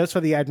watching it just for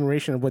the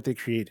admiration of what they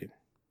created.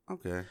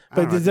 Okay,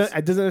 but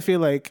it doesn't feel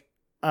like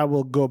I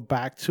will go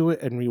back to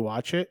it and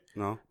rewatch it.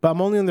 No, but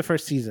I'm only in the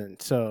first season,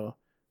 so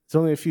it's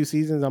only a few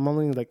seasons. I'm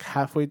only like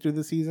halfway through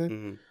the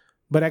season,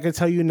 but I can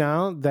tell you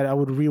now that I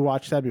would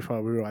rewatch that before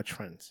I rewatch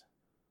Friends.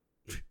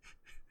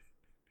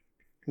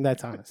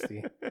 That's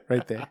honesty,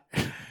 right there.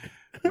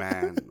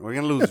 Man, we're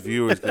gonna lose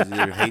viewers because of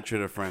your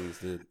hatred of Friends,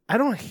 dude. I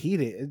don't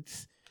hate it.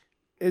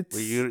 It's.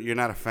 Well, you're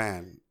not a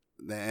fan,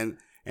 and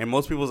in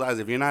most people's eyes,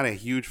 if you're not a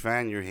huge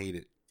fan, you hate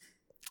it.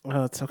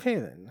 Well, it's okay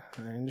then.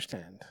 I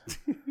understand.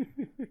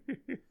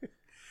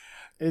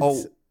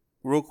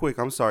 Real quick,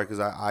 I'm sorry because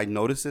I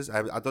noticed this.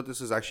 I thought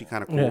this was actually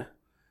kind of cool. Yeah.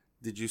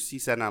 Did you see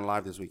Saturday Night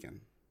Live this weekend?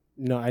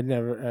 No, I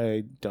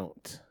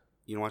don't.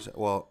 You know what?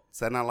 Well,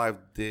 Saturday Night Live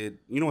did.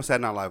 You know what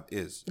Saturday Night Live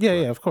is? Yeah,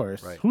 right? Yeah, of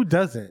course. Right. Who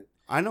doesn't?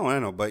 I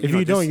know, but if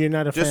you don't, you're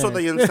not a fan. Just so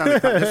that you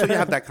understand, just so you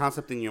have that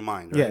concept in your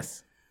mind, right?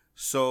 Yes.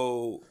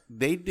 So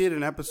they did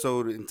an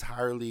episode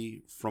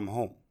entirely from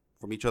home,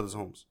 from each other's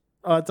homes.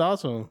 Oh, that's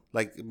awesome.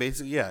 Like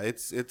basically, yeah,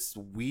 it's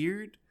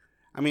weird.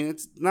 I mean,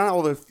 it's not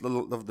all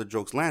the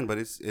jokes land, but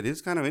it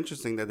is kind of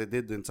interesting that they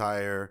did the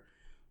entire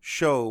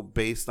show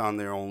based on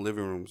their own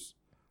living rooms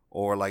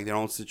or like their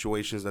own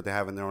situations that they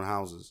have in their own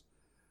houses.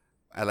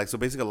 And so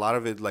basically a lot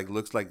of it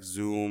looks like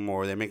Zoom,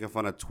 or they're making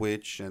fun of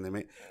Twitch, and they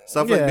make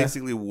stuff like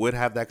basically would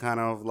have that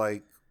kind of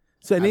like.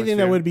 So anything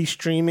that would be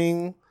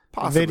streaming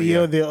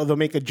video, they'll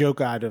make a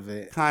joke out of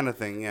it, kind of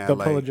thing. Yeah, they'll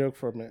pull a joke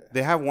from it.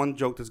 They have one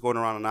joke that's going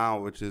around now,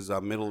 which is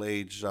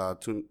middle-aged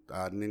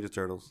Ninja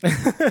Turtles.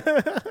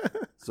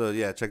 So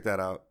yeah, check that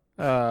out.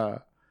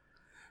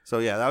 So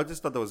yeah, I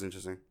just thought that was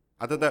interesting.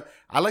 I thought that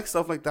I like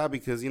stuff like that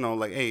because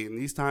hey, in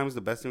these times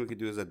the best thing we could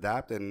do is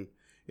adapt, and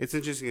it's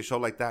interesting a show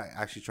like that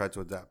actually tried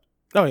to adapt.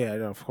 Oh yeah,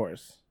 no, of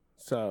course.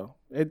 So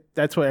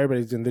that's what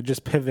everybody's doing. They're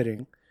just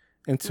pivoting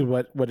into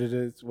what it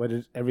is,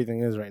 everything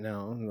is right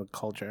now in the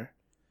culture.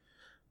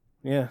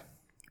 Yeah.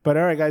 But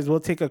all right, guys, we'll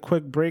take a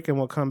quick break and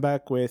we'll come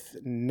back with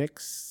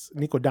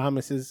Nico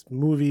Damas's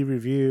movie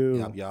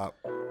review. Yup.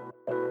 All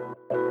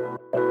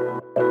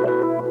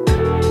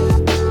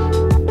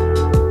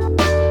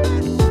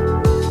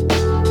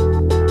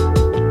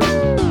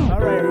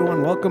right,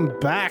 everyone, welcome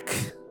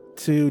back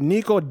to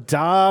Nico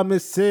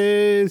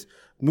Damas's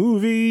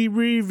movie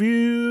review.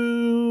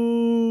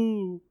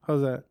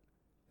 How's that?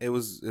 It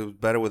was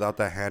better without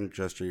that hand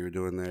gesture you were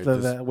doing there.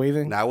 That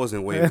waving? No, I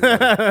wasn't waving.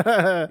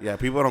 Yeah,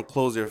 people don't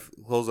close a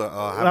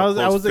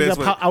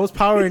I was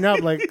powering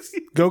up like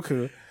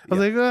Goku. I was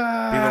like,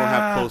 ah. People don't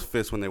have closed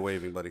fists when they're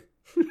waving, buddy.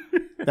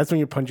 That's when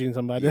you're punching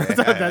somebody.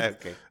 Yeah,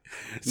 okay.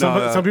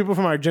 Some people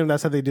from our gym,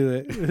 that's how they do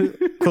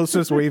it. Close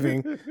fist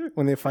waving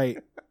when they fight.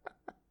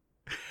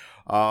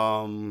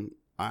 All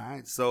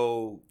right,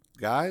 so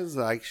guys,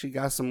 I actually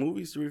got some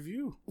movies to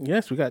review.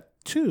 Yes, we got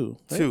two.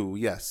 Right? Two,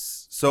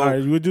 yes. So all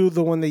right, we'll do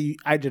the one that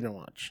I didn't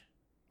watch.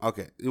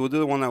 Okay, we'll do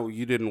the one that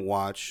you didn't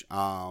watch,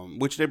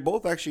 which they're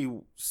both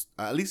actually,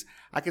 at least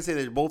I can say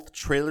they're both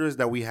trailers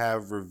that we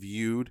have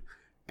reviewed,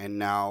 and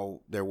now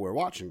we're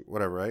watching,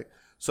 whatever, right?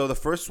 So the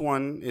first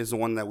one is the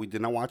one that we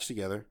did not watch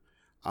together.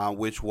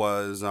 which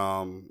was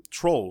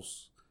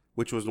Trolls,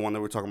 which was the one that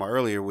we were talking about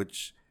earlier.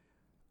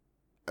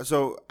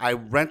 So I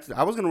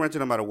was gonna rent it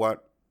no matter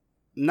what,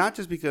 not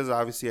just because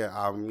obviously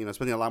I'm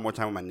spending a lot more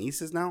time with my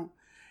nieces now,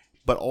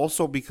 but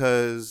also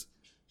because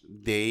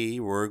they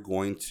were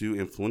going to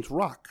influence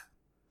rock.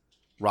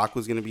 Rock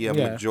was going to be a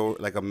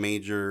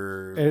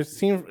major.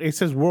 It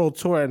says world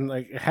tour and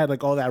like it had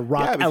like all that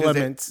rock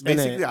elements.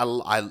 Basically,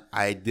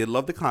 I did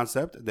love the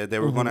concept that they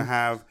were going to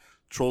have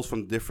trolls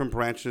from different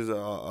branches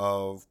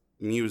of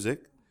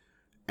music,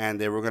 and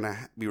they were going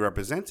to be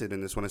represented in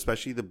this one.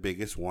 Especially the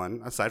biggest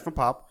one, aside from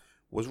pop,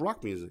 was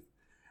rock music.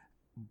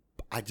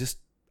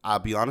 I'll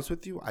be honest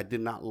with you, I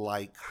did not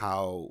like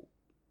how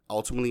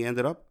ultimately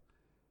ended up.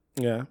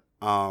 Yeah.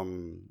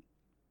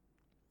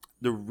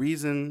 The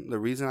reason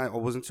I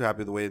wasn't too happy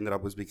with the way it ended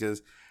up was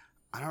because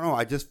I don't know.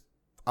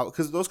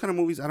 Because those kind of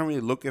movies I don't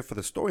really look at for the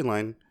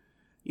storyline.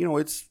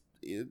 It's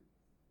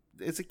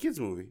a kids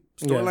movie.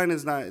 Storyline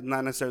is not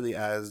necessarily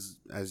as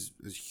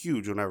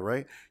huge or whatever,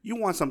 right? You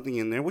want something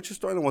in there, which the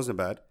storyline wasn't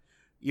bad.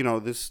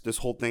 This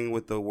whole thing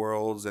with the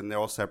worlds and they're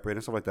all separate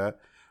and stuff like that.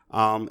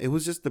 It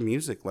was just the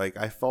music. Like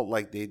I felt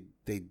like they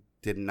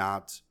did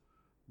not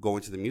go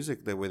into the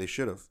music the way they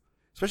should have.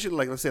 Especially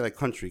like let's say like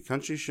country.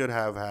 Country should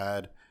have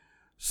had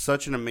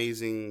such an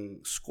amazing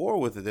score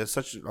with it. There's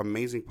such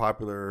amazing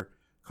popular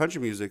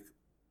country music,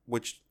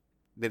 which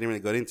they didn't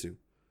really get into.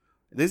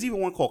 There's even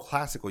one called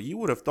classical. You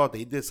would have thought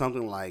they did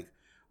something like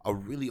a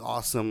really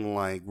awesome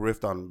like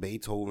riff on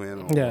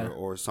Beethoven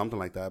or something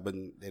like that, but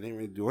they didn't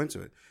really do into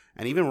it.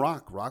 And even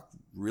rock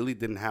really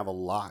didn't have a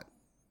lot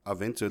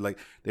of into it. Like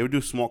they would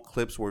do small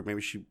clips where maybe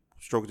she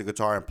stroked the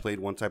guitar and played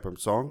one type of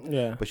song,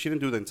 but she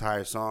didn't do the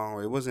entire song.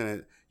 Or you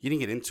didn't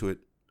get into it,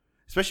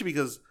 especially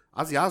because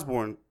Ozzy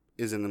Osbourne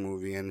is in the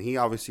movie, and he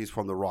obviously is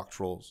from the Rock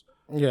Trolls.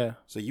 Yeah.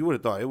 So you would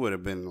have thought it would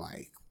have been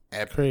like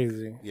epic.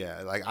 Crazy.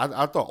 Yeah, like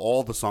I thought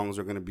all the songs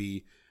were going to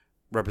be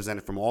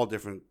represented from all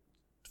different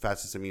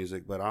facets of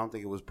music, but I don't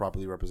think it was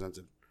properly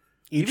represented.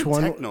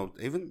 Techno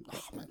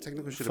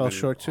should have been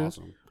short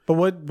awesome. Too. But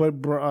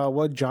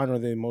what genre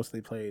they mostly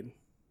played?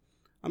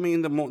 I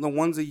mean, the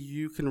ones that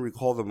you can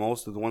recall the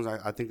most, the ones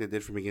I think they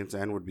did from beginning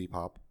to end would be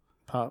pop.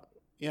 Pop.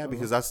 Yeah,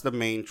 because that's the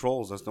main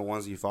Trolls. That's the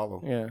ones you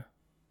follow. Yeah.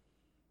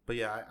 But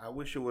yeah, I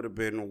wish it would have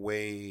been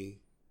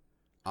way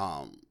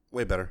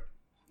better,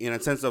 in a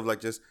sense of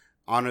like just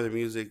honor the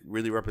music,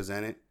 really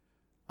represent it.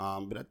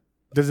 But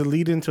does it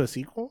lead into a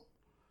sequel?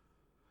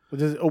 Or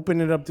does it open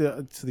it up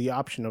to the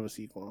option of a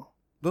sequel?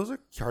 Those are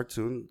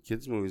cartoon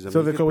kids movies.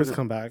 So they can always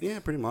come back. Yeah,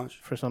 pretty much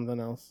for something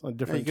else, a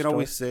different. You can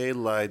always say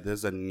like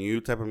there's a new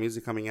type of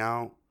music coming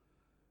out,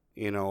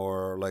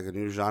 or like a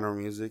new genre of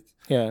music.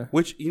 Yeah.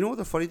 Which what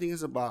the funny thing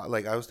is about,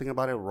 like I was thinking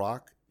about it,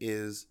 rock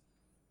is.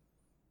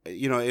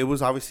 It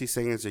was obviously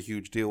saying it's a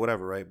huge deal,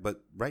 whatever, right?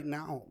 But right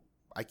now,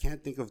 I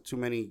can't think of too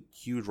many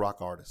huge rock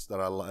artists that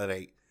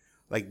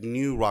like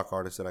new rock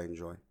artists that I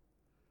enjoy.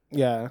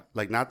 Yeah,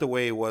 like not the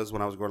way it was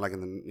when I was growing, like in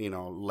the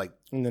like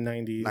in the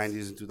 90s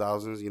and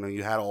 2000s.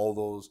 You had all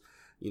those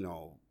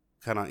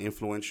kind of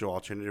influential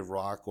alternative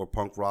rock or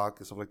punk rock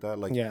and stuff like that.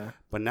 Like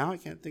but now I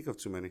can't think of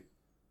too many.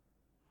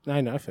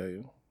 I know, I feel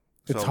you.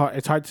 It's hard.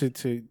 It's hard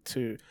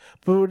to.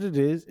 But what it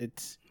is,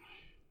 it's.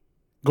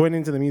 Going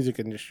into the music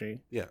industry,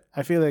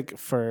 I feel like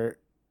for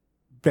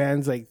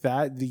bands like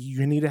that,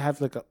 you need to have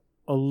like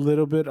a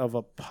little bit of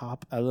a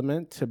pop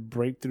element to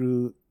break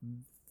through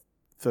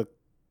the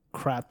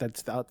crap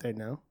that's out there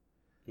now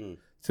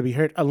to be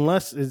heard.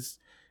 Unless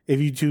if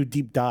you do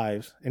deep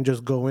dives and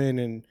just go in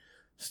and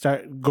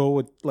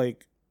go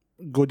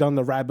down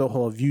the rabbit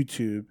hole of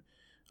YouTube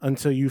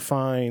until you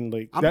find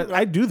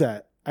I do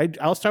that.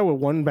 I'll start with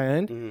one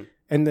band. Mm-hmm.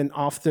 And then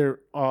off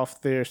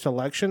their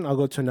selection, I'll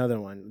go to another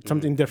one,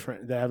 something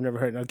different that I've never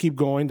heard. And I'll keep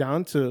going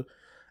down to,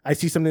 I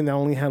see something that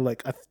only had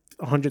like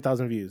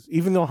 100,000 views,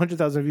 even though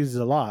 100,000 views is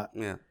a lot.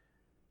 Yeah.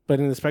 But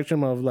in the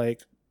spectrum of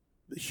like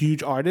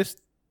huge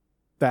artists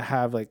that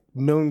have like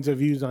millions of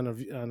views on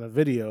a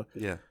video,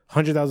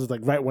 100,000 is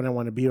like right when I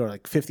want to be, or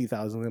like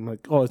 50,000. I'm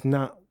like, oh, it's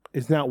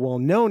not well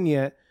known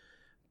yet,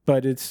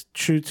 but it's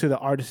true to the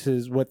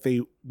artists what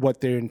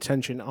their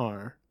intention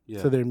are.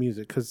 To their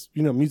music, because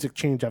music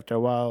changed after a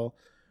while.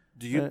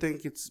 Do you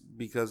think it's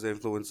because of the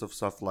influence of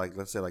stuff like,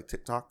 let's say, like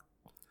TikTok?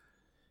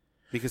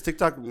 Because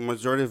TikTok,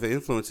 majority of the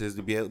influence is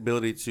the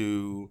ability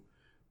to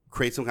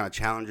create some kind of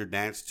challenge or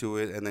dance to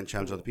it, and then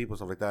challenge other people,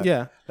 stuff like that.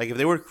 Yeah, like if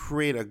they were to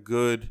create a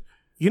good,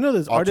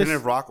 there's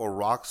alternative rock or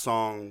rock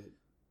song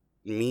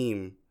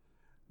meme,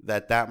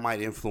 that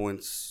might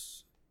influence.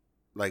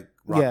 Like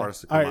rock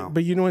artists to come out.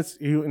 But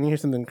and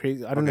here's something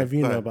crazy. I don't know if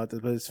you know about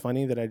this, but it's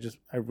funny that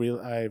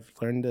I've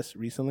learned this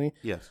recently.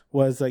 Yes.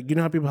 Was like,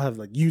 how people have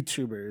like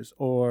YouTubers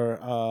or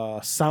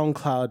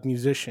SoundCloud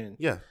musician.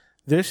 Yeah.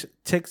 There's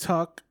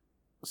TikTok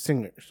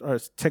singers or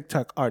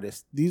TikTok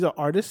artists. These are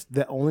artists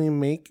that only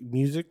make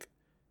music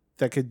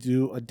that could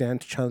do a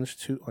dance challenge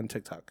on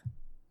TikTok.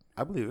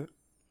 I believe it.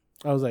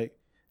 I was like,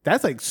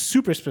 that's like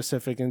super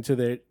specific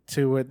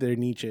to what their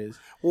niche is.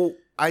 Well,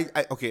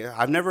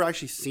 I've never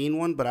actually seen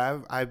one, but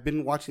I've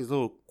been watching these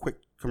little quick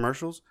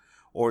commercials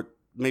or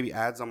maybe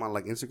ads on my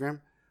like Instagram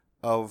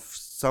of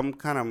some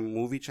kind of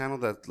movie channel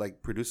that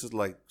like produces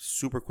like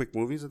super quick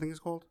movies. I think it's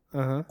called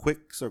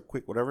Quicks or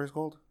Quick, whatever it's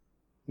called.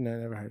 No, I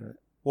never heard of it.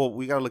 Well,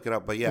 we gotta look it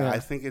up, but yeah, I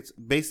think it's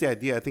based the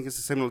idea. I think it's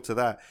similar to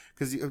that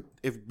because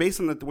if based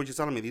on what you're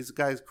telling me, these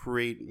guys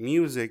create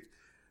music,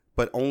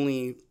 but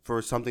only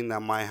for something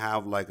that might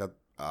have like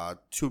a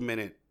 2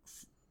 minute,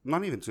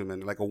 not even 2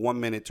 minute, like a 1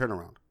 minute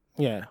turnaround.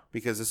 Yeah,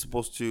 because it's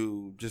supposed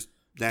to just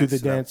do the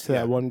dance to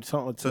that one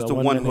song. So it's the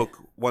one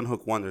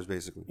hook wonders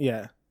basically.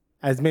 Yeah,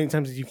 as many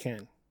times as you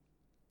can.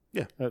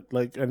 Yeah,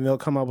 like, and they'll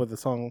come up with a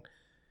song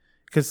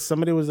because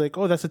somebody was like,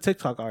 "Oh, that's a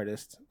TikTok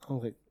artist." I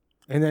was like,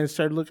 and then I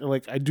started looking,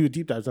 like, I do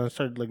deep dives and I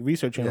started like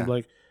researching. I'm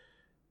like,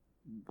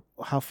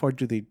 how far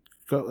do they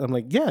go? I'm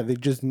like, yeah, they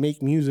just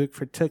make music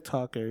for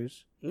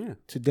TikTokers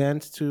to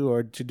dance to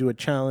or to do a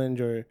challenge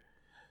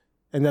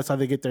and that's how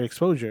they get their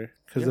exposure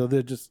because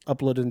they'll just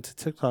upload it into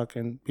TikTok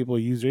and people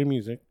use their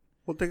music.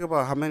 Well, think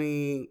about how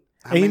many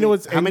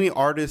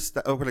artists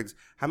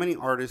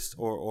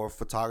or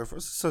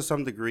photographers to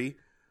some degree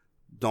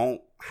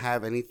don't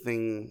have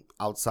anything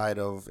outside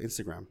of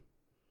Instagram.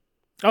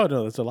 Oh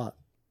no, that's a lot.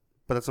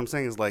 But that's what I'm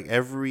saying is like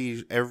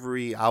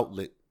every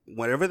outlet,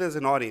 whenever there's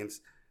an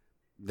audience,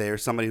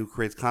 there's somebody who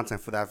creates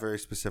content for that very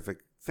specific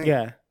thing.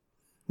 Yeah.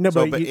 No,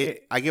 so, but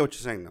I get what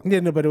you're saying though.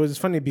 Yeah, no, but it was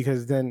funny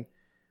because then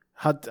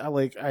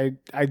I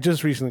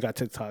just recently got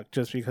TikTok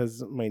just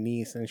because my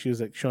niece and she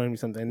was like showing me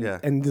something. Yeah.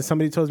 And then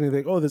somebody tells me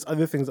like, oh, there's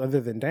other things other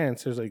than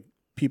dance. There's like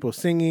people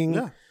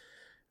singing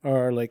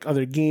or like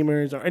other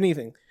gamers or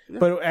anything. Yeah.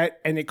 But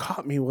and it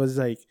caught me was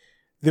like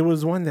there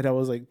was one that I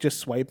was like just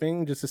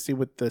swiping just to see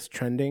what this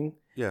trending.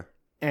 Yeah.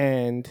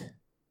 And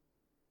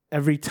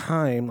every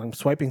time I'm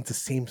swiping, it's the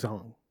same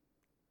song.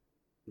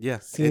 Yeah.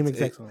 Same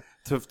exact song.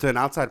 To an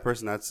outside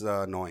person, that's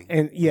annoying.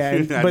 And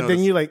but then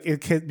you like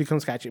it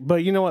becomes catchy.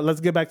 But you know what? Let's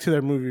get back to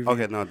their movie review.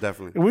 Okay, no,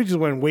 definitely. We just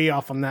went way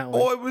off on that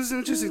one. Oh, it was an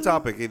interesting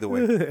topic either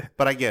way.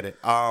 But I get it.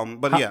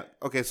 But yeah.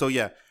 Okay, so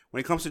yeah. When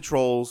it comes to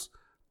Trolls,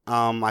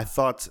 I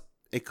thought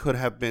it could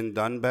have been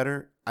done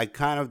better. I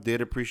kind of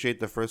did appreciate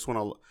the first one.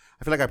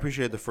 I feel like I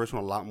appreciated the first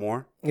one a lot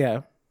more.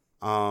 Yeah.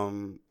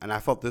 And I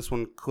felt this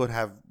one could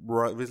have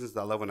risen to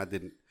that level, and I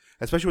didn't.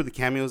 Especially with the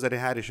cameos that it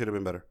had, it should have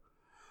been better.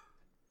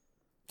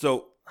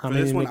 So how for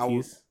many this one,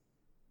 Nickies?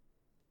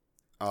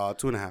 I was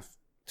 2.5.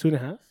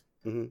 2.5.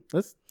 Mm-hmm.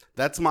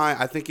 That's my.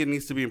 I think it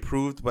needs to be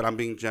improved, but I'm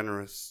being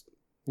generous.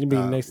 You're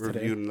being nice today.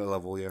 Reviewing the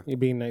level, yeah. You're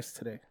being nice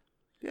today.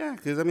 Yeah,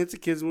 because I mean it's a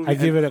kids movie. I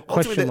give it a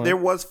question mark. There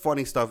was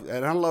funny stuff,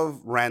 and I love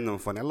random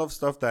funny. I love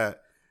stuff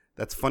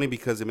that's funny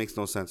because it makes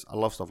no sense. I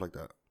love stuff like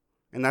that,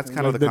 and that's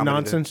kind of the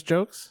nonsense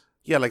jokes.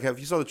 Yeah, like if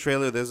you saw the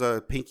trailer, there's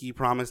a Pinky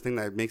Promise thing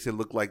that makes it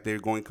look like they're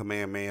going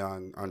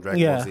Kamehameha on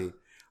Dragon Ball Z.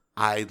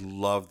 I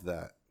loved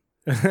that.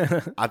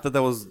 I thought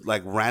that was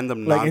like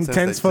random nonsense. Like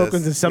intense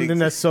focus is something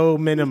that's so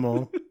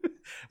minimal.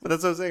 But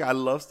that's what I'm saying. I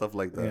love stuff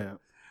like that.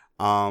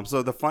 Yeah. So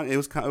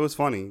it was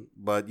funny,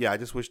 but yeah, I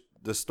just wish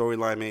the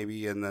storyline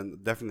maybe, and then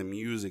definitely the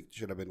music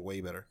should have been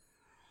way better.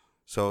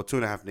 So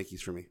 2.5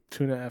 Nickies for me.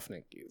 2.5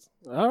 Nickies.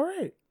 All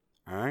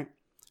right.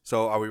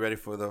 So are we ready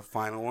for the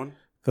final one?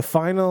 The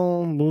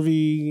final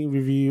movie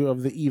review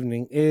of the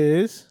evening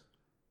is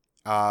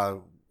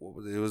it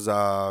was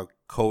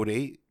Code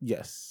 8.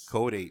 Yes.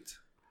 Code 8.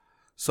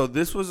 So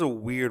this was a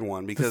weird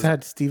one because it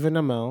had Stephen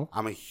Amell.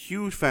 I'm a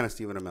huge fan of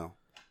Stephen Amell.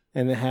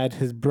 And it had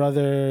his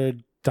brother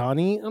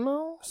Donnie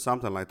Amell?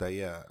 Something like that,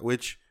 yeah.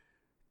 Which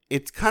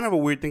it's kind of a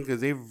weird thing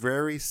because they're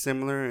very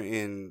similar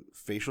in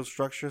facial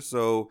structure.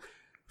 So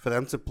for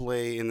them to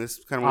play in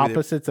this kind of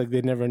opposites, like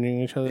they never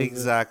knew each other.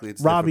 Exactly.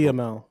 It's Robbie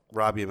Amell.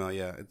 Robbie Amell,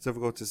 yeah. It's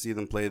difficult to see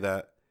them play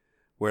that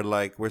where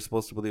like we're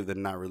supposed to believe they're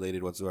not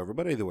related whatsoever.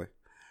 But either way.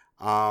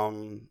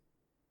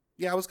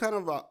 Yeah, I was kind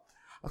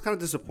of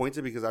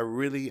disappointed because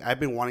I've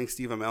been wanting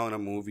Steve Amell in a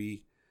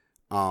movie,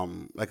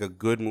 like a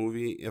good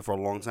movie for a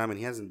long time, and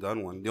he hasn't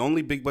done one. The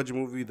only big budget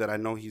movie that I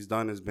know he's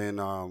done has been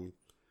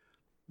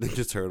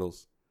Ninja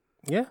Turtles.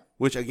 Yeah.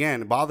 Which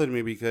again bothered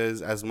me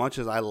because as much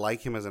as I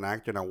like him as an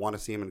actor and I want to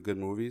see him in good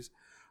movies,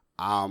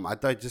 I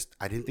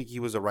didn't think he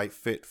was the right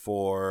fit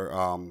for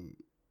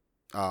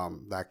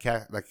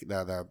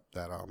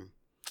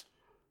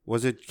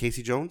was it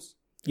Casey Jones?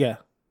 Yeah.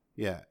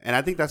 Yeah, and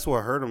I think that's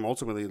what hurt him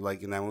ultimately,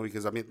 like in that movie,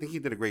 because I mean, I think he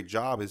did a great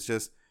job. It's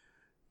just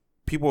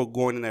people are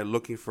going in there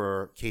looking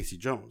for Casey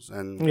Jones,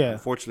 and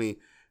unfortunately,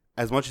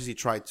 as much as he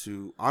tried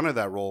to honor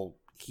that role,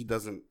 he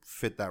doesn't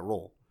fit that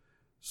role.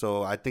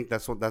 So I think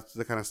that's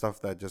the kind of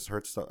stuff that just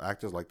hurts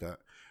actors like that.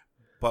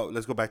 But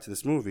let's go back to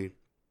this movie.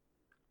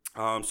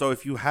 So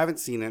if you haven't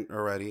seen it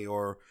already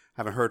or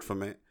haven't heard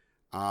from it,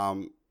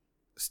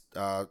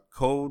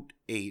 Code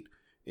 8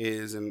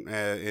 is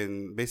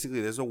in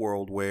basically there's a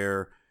world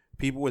where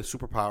people with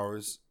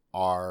superpowers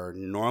are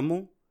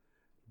normal,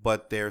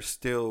 but they're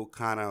still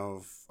kind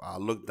of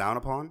looked down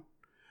upon.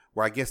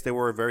 Where I guess they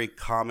were a very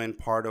common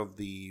part of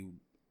the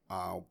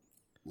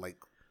like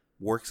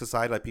work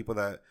society, like people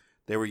that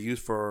They were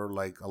used for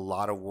like a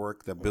lot of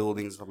work, the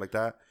buildings, stuff like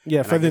that.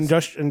 Yeah, and for the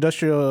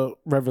industrial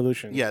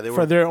revolution. Yeah,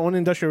 for their own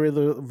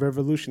industrial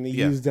revolution. They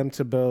used them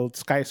to build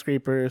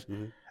skyscrapers,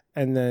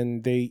 and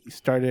then they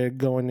started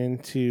going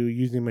into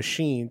using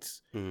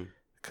machines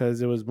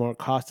because it was more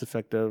cost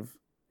effective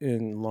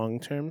in long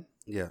term.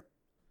 Yeah.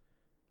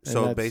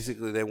 So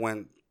basically, they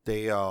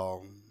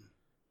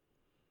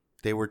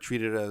were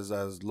treated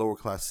as lower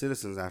class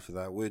citizens after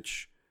that,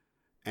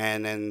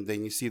 and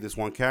then you see this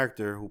one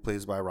character who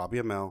plays by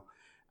Robbie Amell,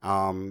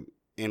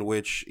 in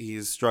which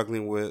he's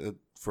struggling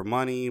for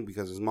money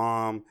because his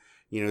mom,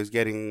 he's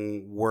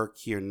getting work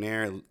here and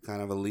there,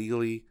 kind of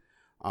illegally,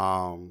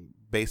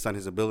 based on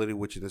his ability,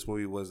 which in this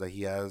movie was that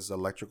he has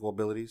electrical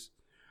abilities.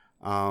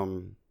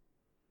 So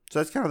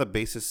that's kind of the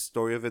basis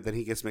story of it. Then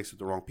he gets mixed with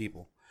the wrong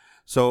people.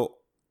 So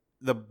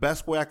the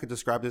best way I could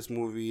describe this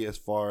movie as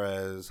far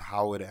as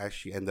how it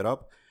actually ended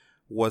up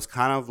was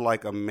kind of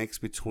like a mix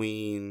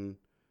between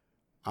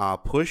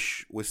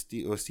Push with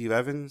Steve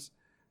Evans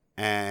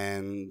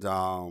and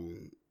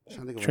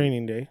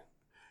Training Day.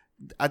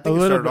 I think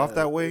it started off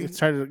that way.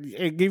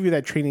 It gave you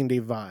that Training Day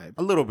vibe.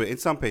 A little bit in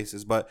some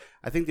cases, but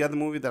I think the other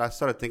movie that I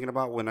started thinking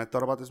about when I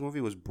thought about this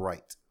movie was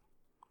Bright.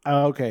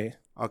 Oh, okay.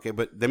 Okay,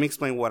 but let me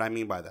explain what I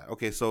mean by that.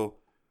 Okay, so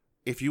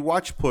if you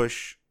watch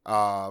Push,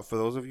 for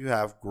those of you who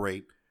have,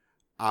 great.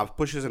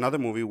 Push is another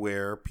movie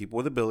where people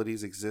with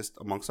abilities exist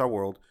amongst our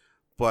world,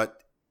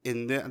 but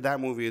in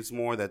that movie, it's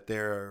more that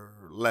they're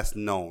less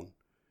known.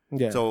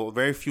 Yeah. So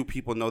very few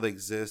people know they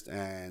exist,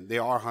 and they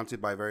are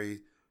hunted by very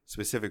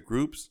specific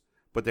groups,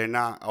 but they're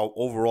not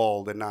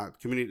overall. They're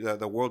not community.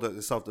 The world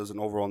itself doesn't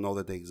overall know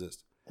that they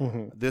exist.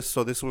 This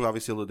one's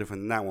obviously a little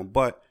different than that one,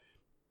 but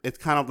it's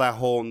kind of that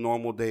whole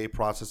normal day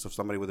process of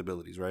somebody with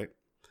abilities, right?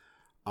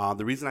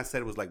 The reason I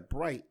said it was like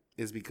Bright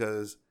is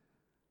because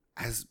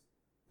as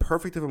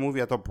perfect of a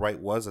movie I thought Bright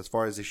was, as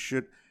far as it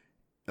should,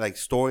 like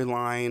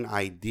storyline,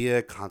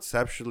 idea,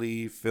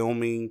 conceptually,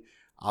 filming,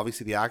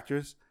 obviously the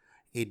actors,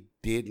 it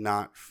did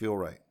not feel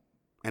right.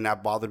 And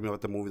that bothered me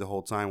about the movie the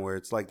whole time, where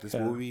it's like this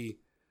movie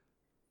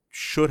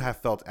should have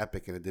felt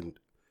epic and it didn't.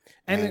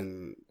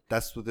 And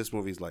that's what this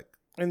movie's like.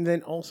 And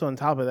then also on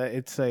top of that,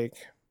 it's like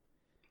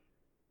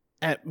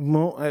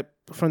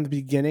from the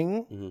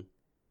beginning,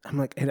 I'm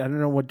like, I don't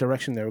know what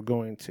direction they're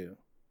going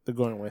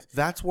with.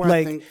 That's where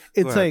I think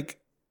it's like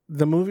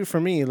the movie for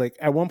me, like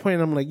at one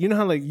point I'm like, you know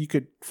how like you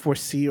could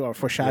foresee or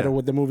foreshadow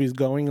what the movie's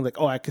going,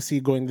 like, oh, I could see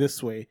it going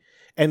this way,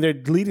 and they're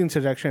leading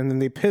to direction, and then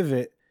they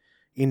pivot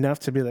enough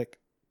to be like,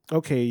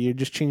 okay, you're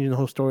just changing the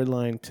whole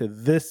storyline to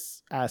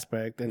this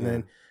aspect, and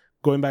then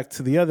going back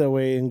to the other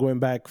way and going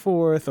back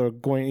forth or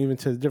going even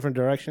to a different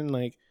direction.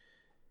 Like,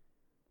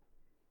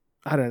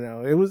 I don't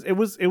know. It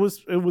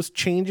was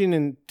changing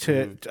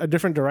into a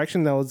different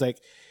direction that was like,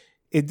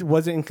 it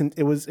wasn't.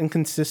 It was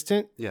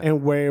inconsistent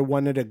in where it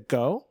wanted to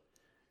go,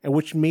 and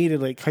which made it,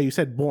 like how you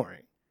said,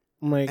 boring.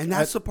 I'm like, and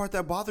that's the part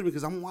that bothered me,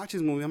 because I'm watching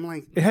this movie. I'm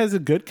like, it has a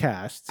good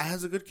cast. It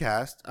has a good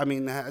cast. I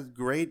mean, it has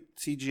great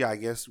CGI, I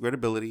guess, great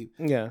ability.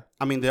 Yeah.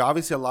 I mean, there are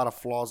obviously a lot of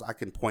flaws I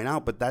can point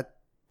out, but that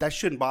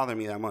shouldn't bother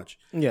me that much.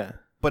 Yeah.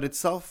 But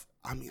itself,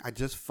 I mean, I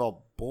just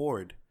felt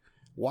bored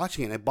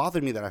watching it. It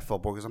bothered me that I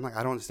felt bored, because I'm like,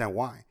 I don't understand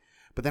why.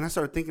 But then I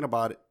started thinking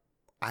about it.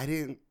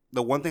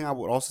 The one thing I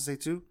would also say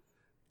too,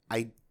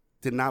 I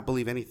did not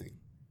believe anything.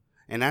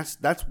 And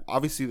that's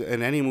obviously,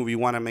 in any movie, you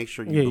want to make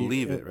sure you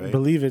believe it, right?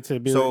 Believe it to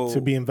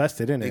be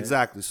invested in it.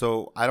 Exactly.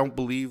 So I don't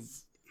believe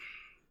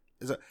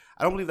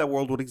that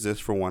world would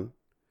exist, for one.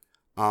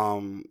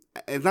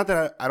 It's not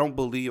that I don't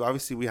believe.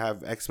 Obviously, we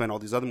have X-Men, all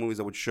these other movies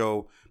that would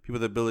show people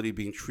with ability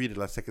being treated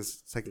like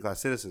second class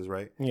citizens,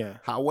 right? Yeah.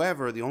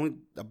 However,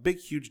 a big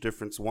huge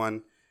difference.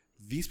 One,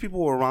 these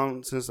people were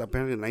around since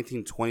apparently the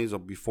 1920s or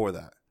before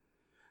that.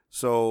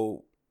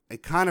 So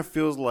it kind of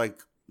feels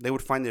like they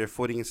would find their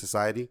footing in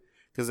society.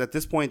 Because at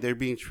this point, they're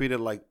being treated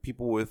like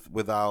people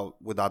without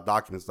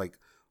documents, like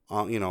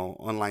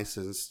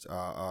unlicensed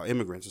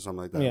immigrants or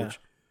something like that, which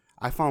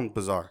I found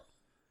bizarre.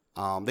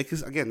 They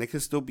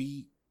could still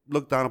be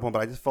looked down upon,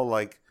 but I just felt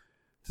like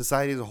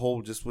society as a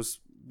whole just was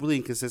really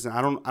inconsistent.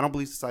 I don't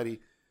believe society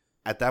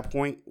at that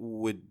point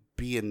would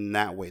be in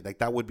that way. Like,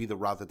 that would be the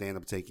route that they end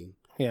up taking.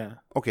 Yeah.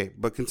 Okay,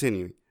 but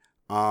continuing.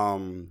 What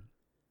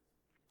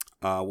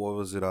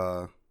was it?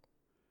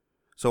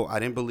 So I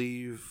didn't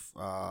believe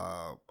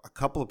a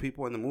couple of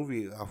people in the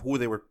movie who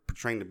they were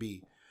portraying to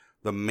be.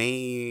 The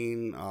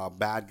main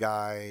bad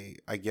guy,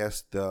 I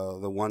guess,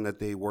 the one that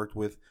they worked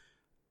with,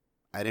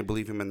 I didn't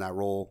believe him in that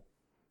role.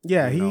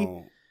 Yeah,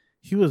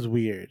 he was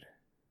weird.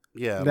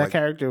 Yeah, that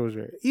character was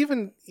weird.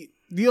 Even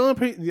the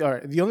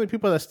only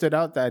people that stood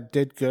out that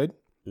did good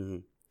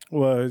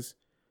was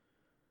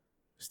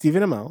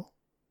Stephen Amell.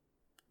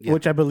 Yeah.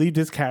 Which I believed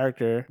his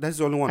character. That's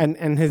the only one.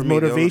 And his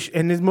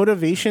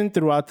motivation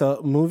throughout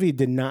the movie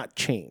did not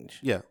change.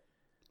 Yeah.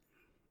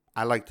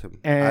 I liked him.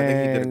 And I think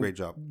he did a great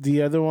job.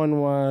 The other one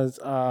was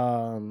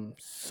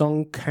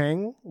Sung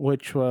Kang,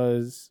 which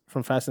was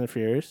from Fast and the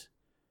Furious.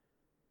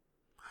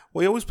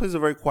 Well, he always plays a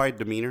very quiet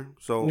demeanor.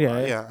 So,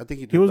 yeah, I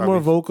think he was more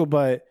vocal,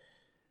 but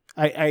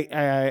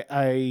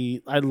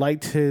I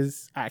liked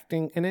his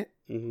acting in it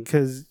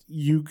because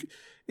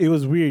it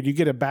was weird. You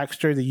get a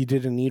backstory that you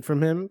didn't need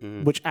from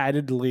him, which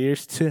added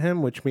layers to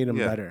him, which made him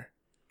better,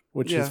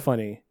 which is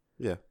funny.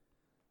 Yeah.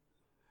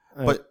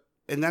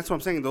 And that's what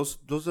I'm saying.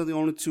 Those are the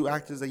only two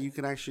actors that you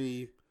can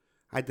actually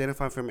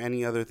identify from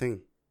any other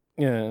thing.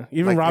 Yeah,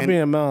 even Robbie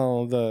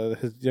Amell,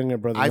 his younger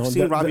brother. I've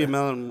seen Robbie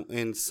Amell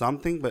in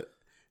something, but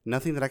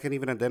nothing that I can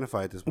even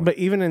identify at this point. But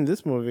even in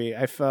this movie,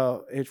 it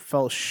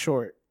fell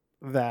short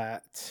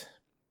that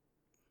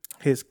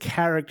his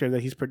character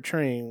that he's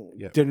portraying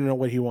didn't know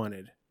what he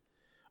wanted,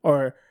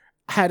 or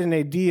had an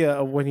idea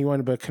of what he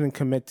wanted but couldn't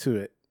commit to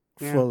it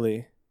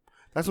fully.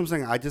 That's what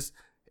I'm saying.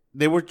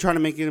 They were trying to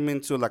make him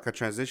into like a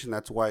transition.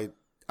 That's why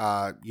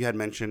you had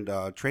mentioned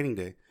Training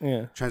Day.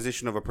 Yeah,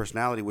 transition of a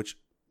personality. Which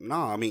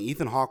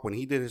Ethan Hawke, when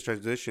he did his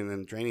transition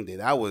in Training Day,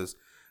 that was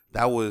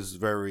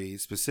very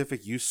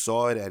specific. You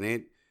saw it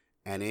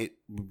and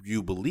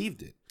you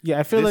believed it. Yeah,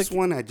 I feel like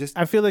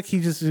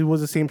he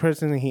was the same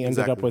person that he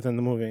ended up with in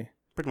the movie.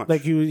 Pretty much.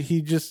 Like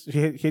he just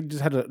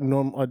had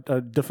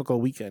a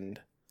difficult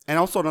weekend. And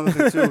also another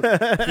thing too,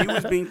 he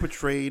was being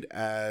portrayed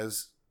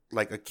as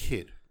like a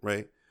kid,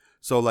 right?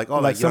 So like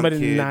somebody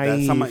young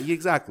kid, naive.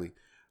 Exactly.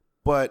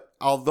 But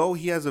although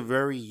he has a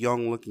very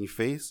young looking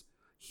face,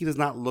 he does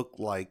not look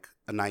like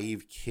a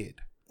naive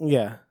kid.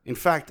 Yeah. In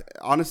fact,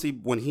 honestly,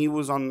 when he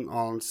was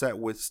on set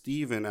with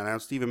Steven,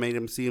 and Steven made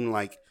him seem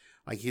like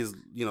his,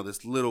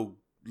 this little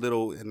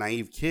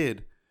naive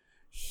kid,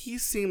 he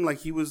seemed like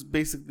he was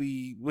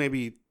basically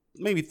maybe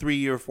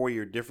 3 or 4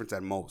 year difference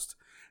at most.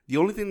 The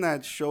only thing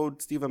that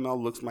showed Steve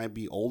Amell looks might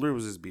be older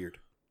was his beard.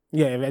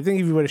 Yeah, I think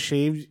if he would have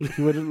shaved,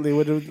 they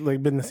would have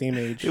like been the same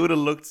age. It would have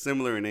looked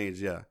similar in age,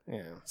 yeah.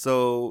 Yeah.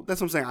 So that's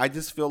what I'm saying. I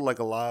just feel like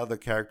a lot of the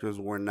characters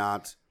were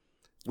not.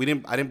 I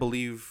didn't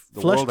believe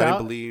the Flushed world. Out, I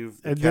didn't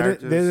believe the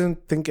characters. They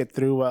didn't think it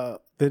through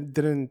well. They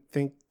didn't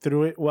think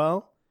through it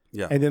well.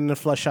 Yeah. And didn't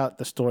flesh out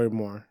the story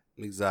more.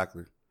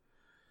 Exactly.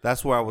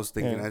 That's where I was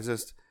thinking. Yeah.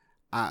 There's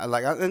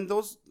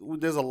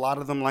a lot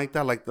of them like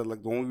that. Like the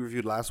one we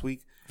reviewed last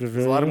week.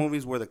 There's a lot of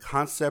movies where the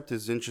concept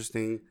is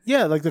interesting.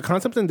 Yeah, like the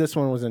concept in this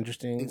one was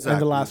interesting. Exactly.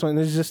 And the last one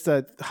is just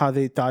that how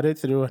they thought it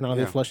through and how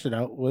they fleshed it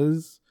out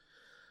was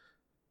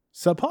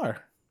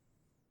subpar.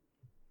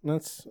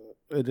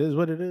 It is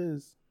what it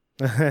is.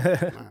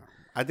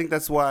 I think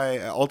that's why,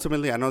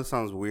 ultimately, I know it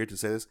sounds weird to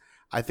say this,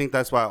 I think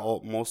that's why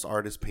most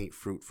artists paint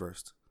fruit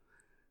first.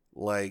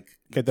 Like,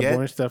 get the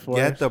boring stuff first.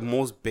 Get the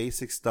most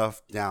basic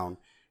stuff down.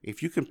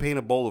 If you can paint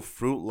a bowl of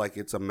fruit like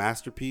it's a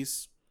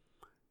masterpiece,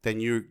 then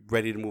you're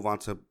ready to move on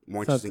to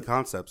more interesting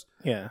concepts.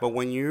 Yeah. But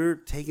when you're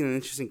taking an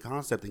interesting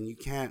concept and you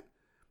can't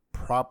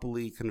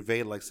properly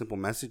convey like simple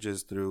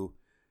messages through,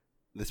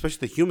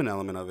 especially the human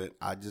element of it,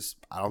 I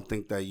don't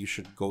think that you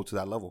should go to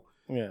that level.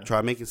 Yeah.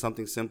 Try making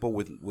something simple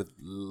with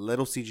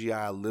little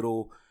CGI,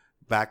 little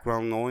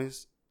background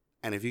noise,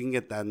 and if you can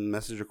get that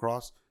message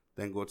across,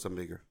 then go to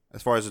something bigger.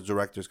 As far as the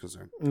director is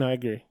concerned. No, I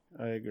agree.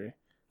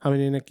 How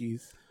many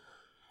Nickies?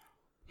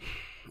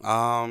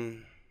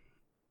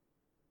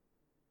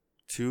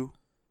 2,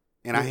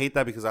 and I hate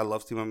that because I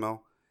love Steve Amell.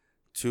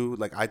 2,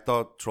 like I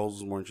thought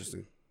Trolls was more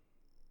interesting.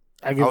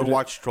 I would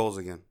watch Trolls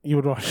again. You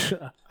would watch?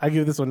 I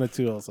give this one a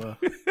 2 also.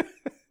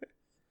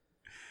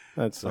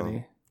 That's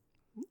funny.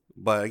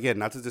 But again,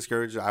 not to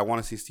discourage, I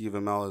want to see Steve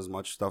Amell as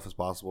much stuff as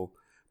possible.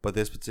 But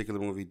this particular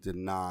movie did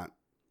not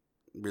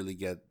really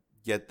get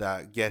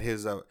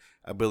his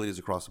abilities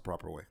across the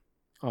proper way.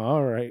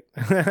 All right.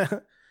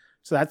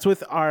 So that's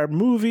with our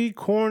movie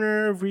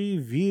corner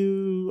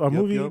review. Our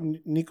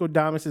Nico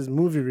Damas's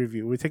movie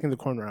review. We're taking the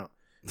corner out.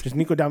 Just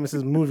Nico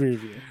Damas's movie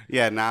review.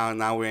 Yeah,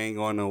 now we ain't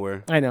going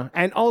nowhere. I know.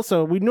 And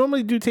also, we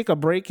normally do take a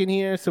break in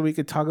here so we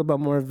could talk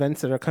about more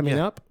events that are coming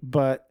up.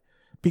 But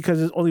because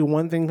there's only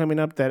one thing coming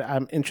up that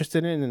I'm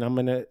interested in and I'm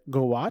going to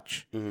go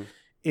watch,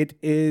 it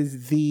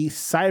is the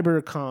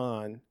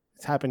CyberCon.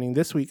 It's happening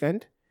this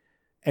weekend.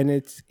 And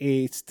it's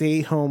a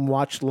stay-home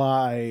watch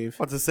live.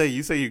 What to say?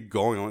 You say you're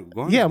going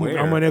yeah, where?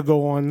 I'm going to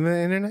go on the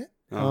internet.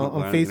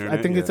 On Facebook. I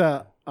think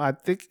I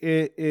think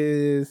it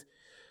is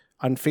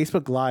on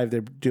Facebook Live.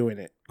 They're doing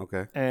it.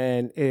 Okay.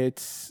 And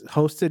it's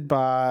hosted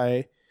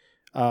by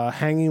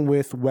Hanging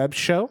with Web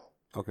Show.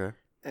 Okay.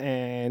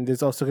 And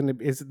there's also going to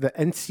be the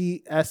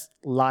NCS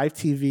Live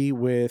TV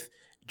with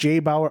Jay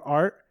Bauer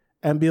Art,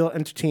 MBL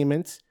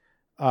Entertainment,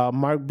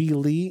 Mark B.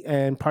 Lee,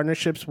 and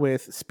partnerships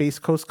with Space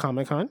Coast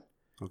Comic Con.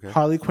 Okay.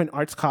 Harley Quinn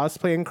Arts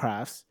Cosplay and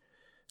Crafts.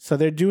 So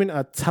they're doing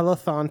a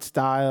telethon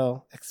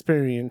style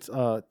experience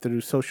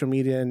through social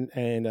media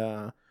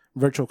and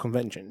virtual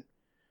convention.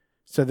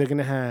 So they're going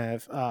to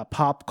have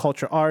pop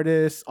culture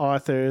artists,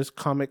 authors,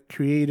 comic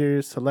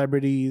creators,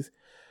 celebrities,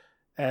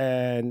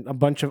 and a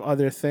bunch of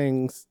other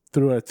things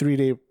through a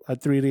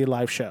 3-day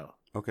live show.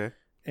 Okay.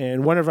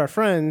 And one of our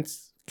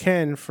friends,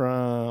 Ken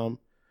from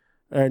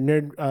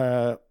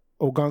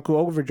Ogonku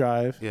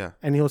Overdrive. Yeah.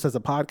 And he also has a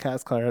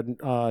podcast called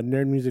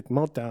Nerd Music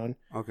Meltdown.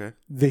 Okay.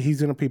 That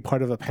he's going to be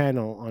part of a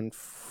panel on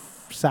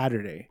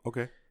Saturday.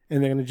 Okay.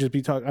 And they're going to just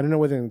be talking. I don't know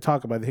what they're going to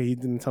talk about. He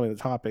didn't tell me the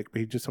topic,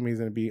 but he just told me he's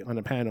going to be on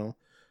a panel.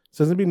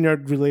 So it's gonna be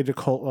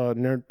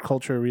nerd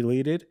culture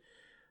related,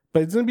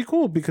 but it's gonna be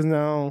cool because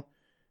now,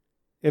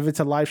 if it's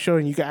a live show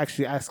and you can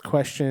actually ask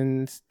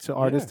questions to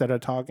artists that are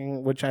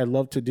talking, which I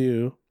love to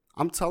do.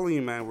 I'm telling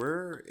you, man,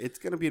 it's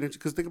gonna be an interesting.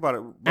 Because think about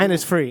it, and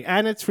it's free,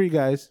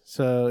 guys.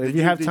 So if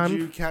you have time, did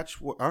you catch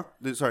what?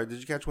 Sorry, did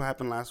you catch what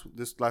happened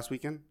last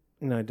weekend?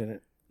 No, I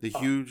didn't. The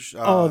huge.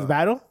 The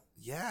battle.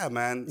 Yeah,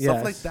 man,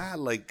 stuff like that,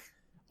 like.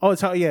 Oh,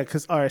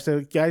 because all right.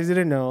 So guys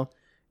didn't know,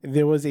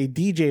 there was a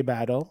DJ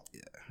battle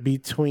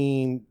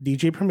between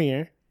DJ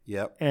Premier.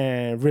 Yep.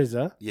 And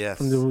RZA. Yes.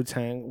 From the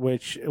Wu-Tang,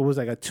 which it was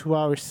like a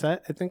 2-hour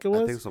set. I think it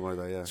was. I think something like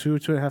that. Yeah.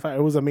 2.5 hours.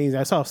 It was amazing.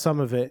 I saw some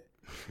of it.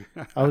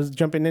 I was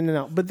jumping in and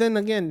out. But then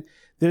again,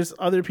 there's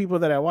other people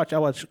that I watch. I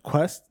watch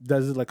Quest,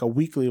 does it like a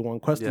weekly one,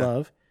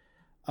 Questlove.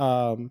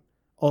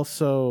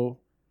 Also,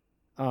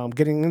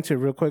 getting into it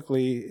real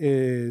quickly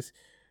is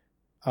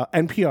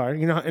NPR.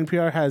 You know how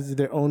NPR has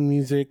their own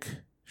music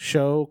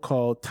show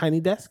called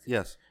Tiny Desk?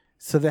 Yes.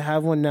 So they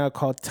have one now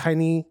called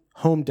Tiny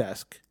Home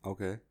Desk.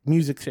 Okay.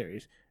 Music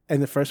series.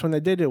 And the first one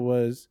that did it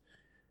was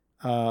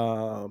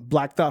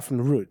Black Thought from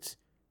The Roots.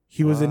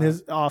 He was in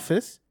his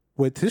office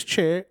with his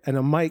chair and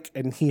a mic,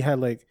 and he had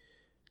like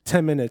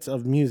 10 minutes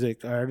of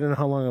music. I don't know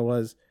how long it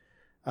was.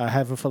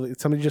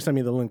 Somebody just sent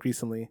me the link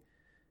recently.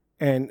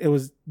 And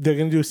they're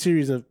going to do a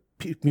series of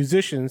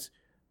musicians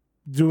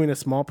doing a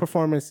small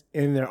performance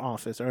in their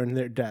office or in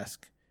their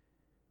desk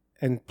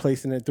and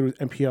placing it through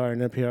NPR,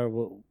 and NPR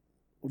will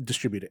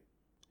distribute it.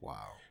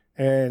 Wow.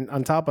 And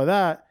on top of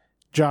that,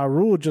 Ja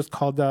Rule just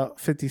called out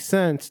 50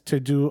 Cent to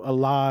do a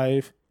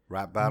live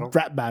rap battle.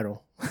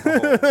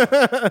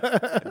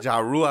 Ja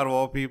Rule out of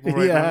all people,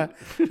 right? Yeah,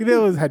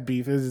 it was head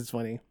beef. It's just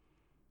funny.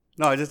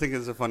 No, I just think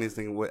it's the funniest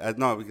thing.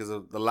 No, because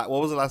of what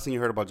was the last thing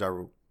you heard about Ja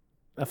Rule?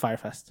 A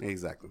Firefest.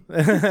 Exactly.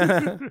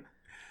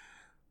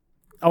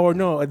 Oh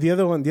no, the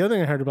other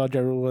thing I heard about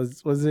Ja Rule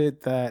was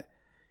it that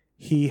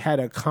he had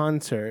a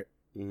concert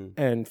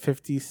and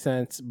 50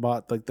 Cent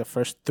bought like the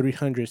first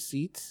 300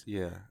 seats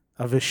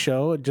of his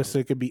show just so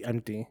it could be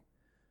empty.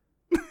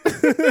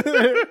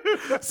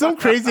 Some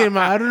crazy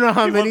amount. I don't know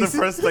how many. The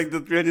first, like the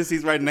 300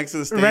 seats right next to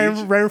the stage,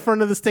 right in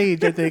front of the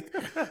stage, I think,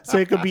 so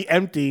it could be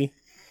empty.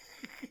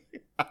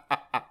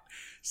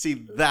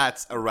 See,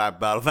 that's a rap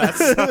battle.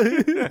 That's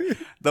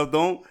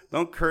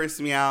don't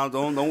curse me out.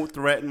 Don't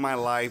threaten my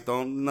life.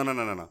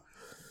 No.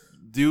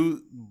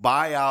 Do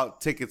buy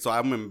out tickets so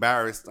I'm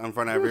embarrassed in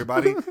front of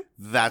everybody.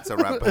 That's a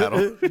rap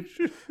battle.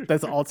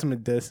 That's the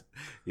ultimate diss.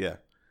 Yeah.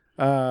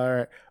 All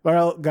right.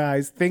 Well,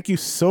 guys, thank you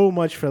so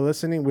much for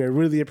listening. We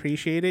really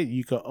appreciate it.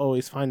 You can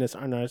always find us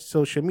on our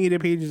social media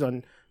pages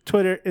on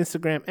Twitter,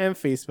 Instagram, and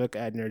Facebook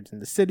at Nerds in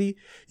the City.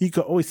 You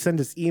can always send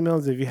us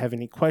emails if you have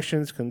any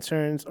questions,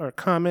 concerns, or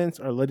comments,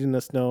 or letting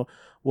us know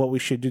what we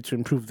should do to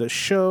improve the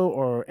show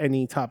or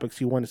any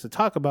topics you want us to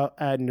talk about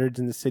at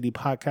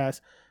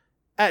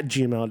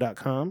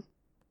nerdsinthecitypodcast@gmail.com.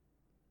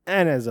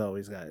 And as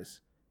always, guys,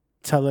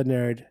 tell a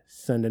nerd,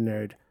 send a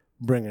nerd,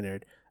 bring a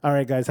nerd. All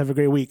right, guys, have a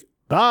great week.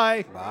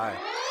 Bye. Bye.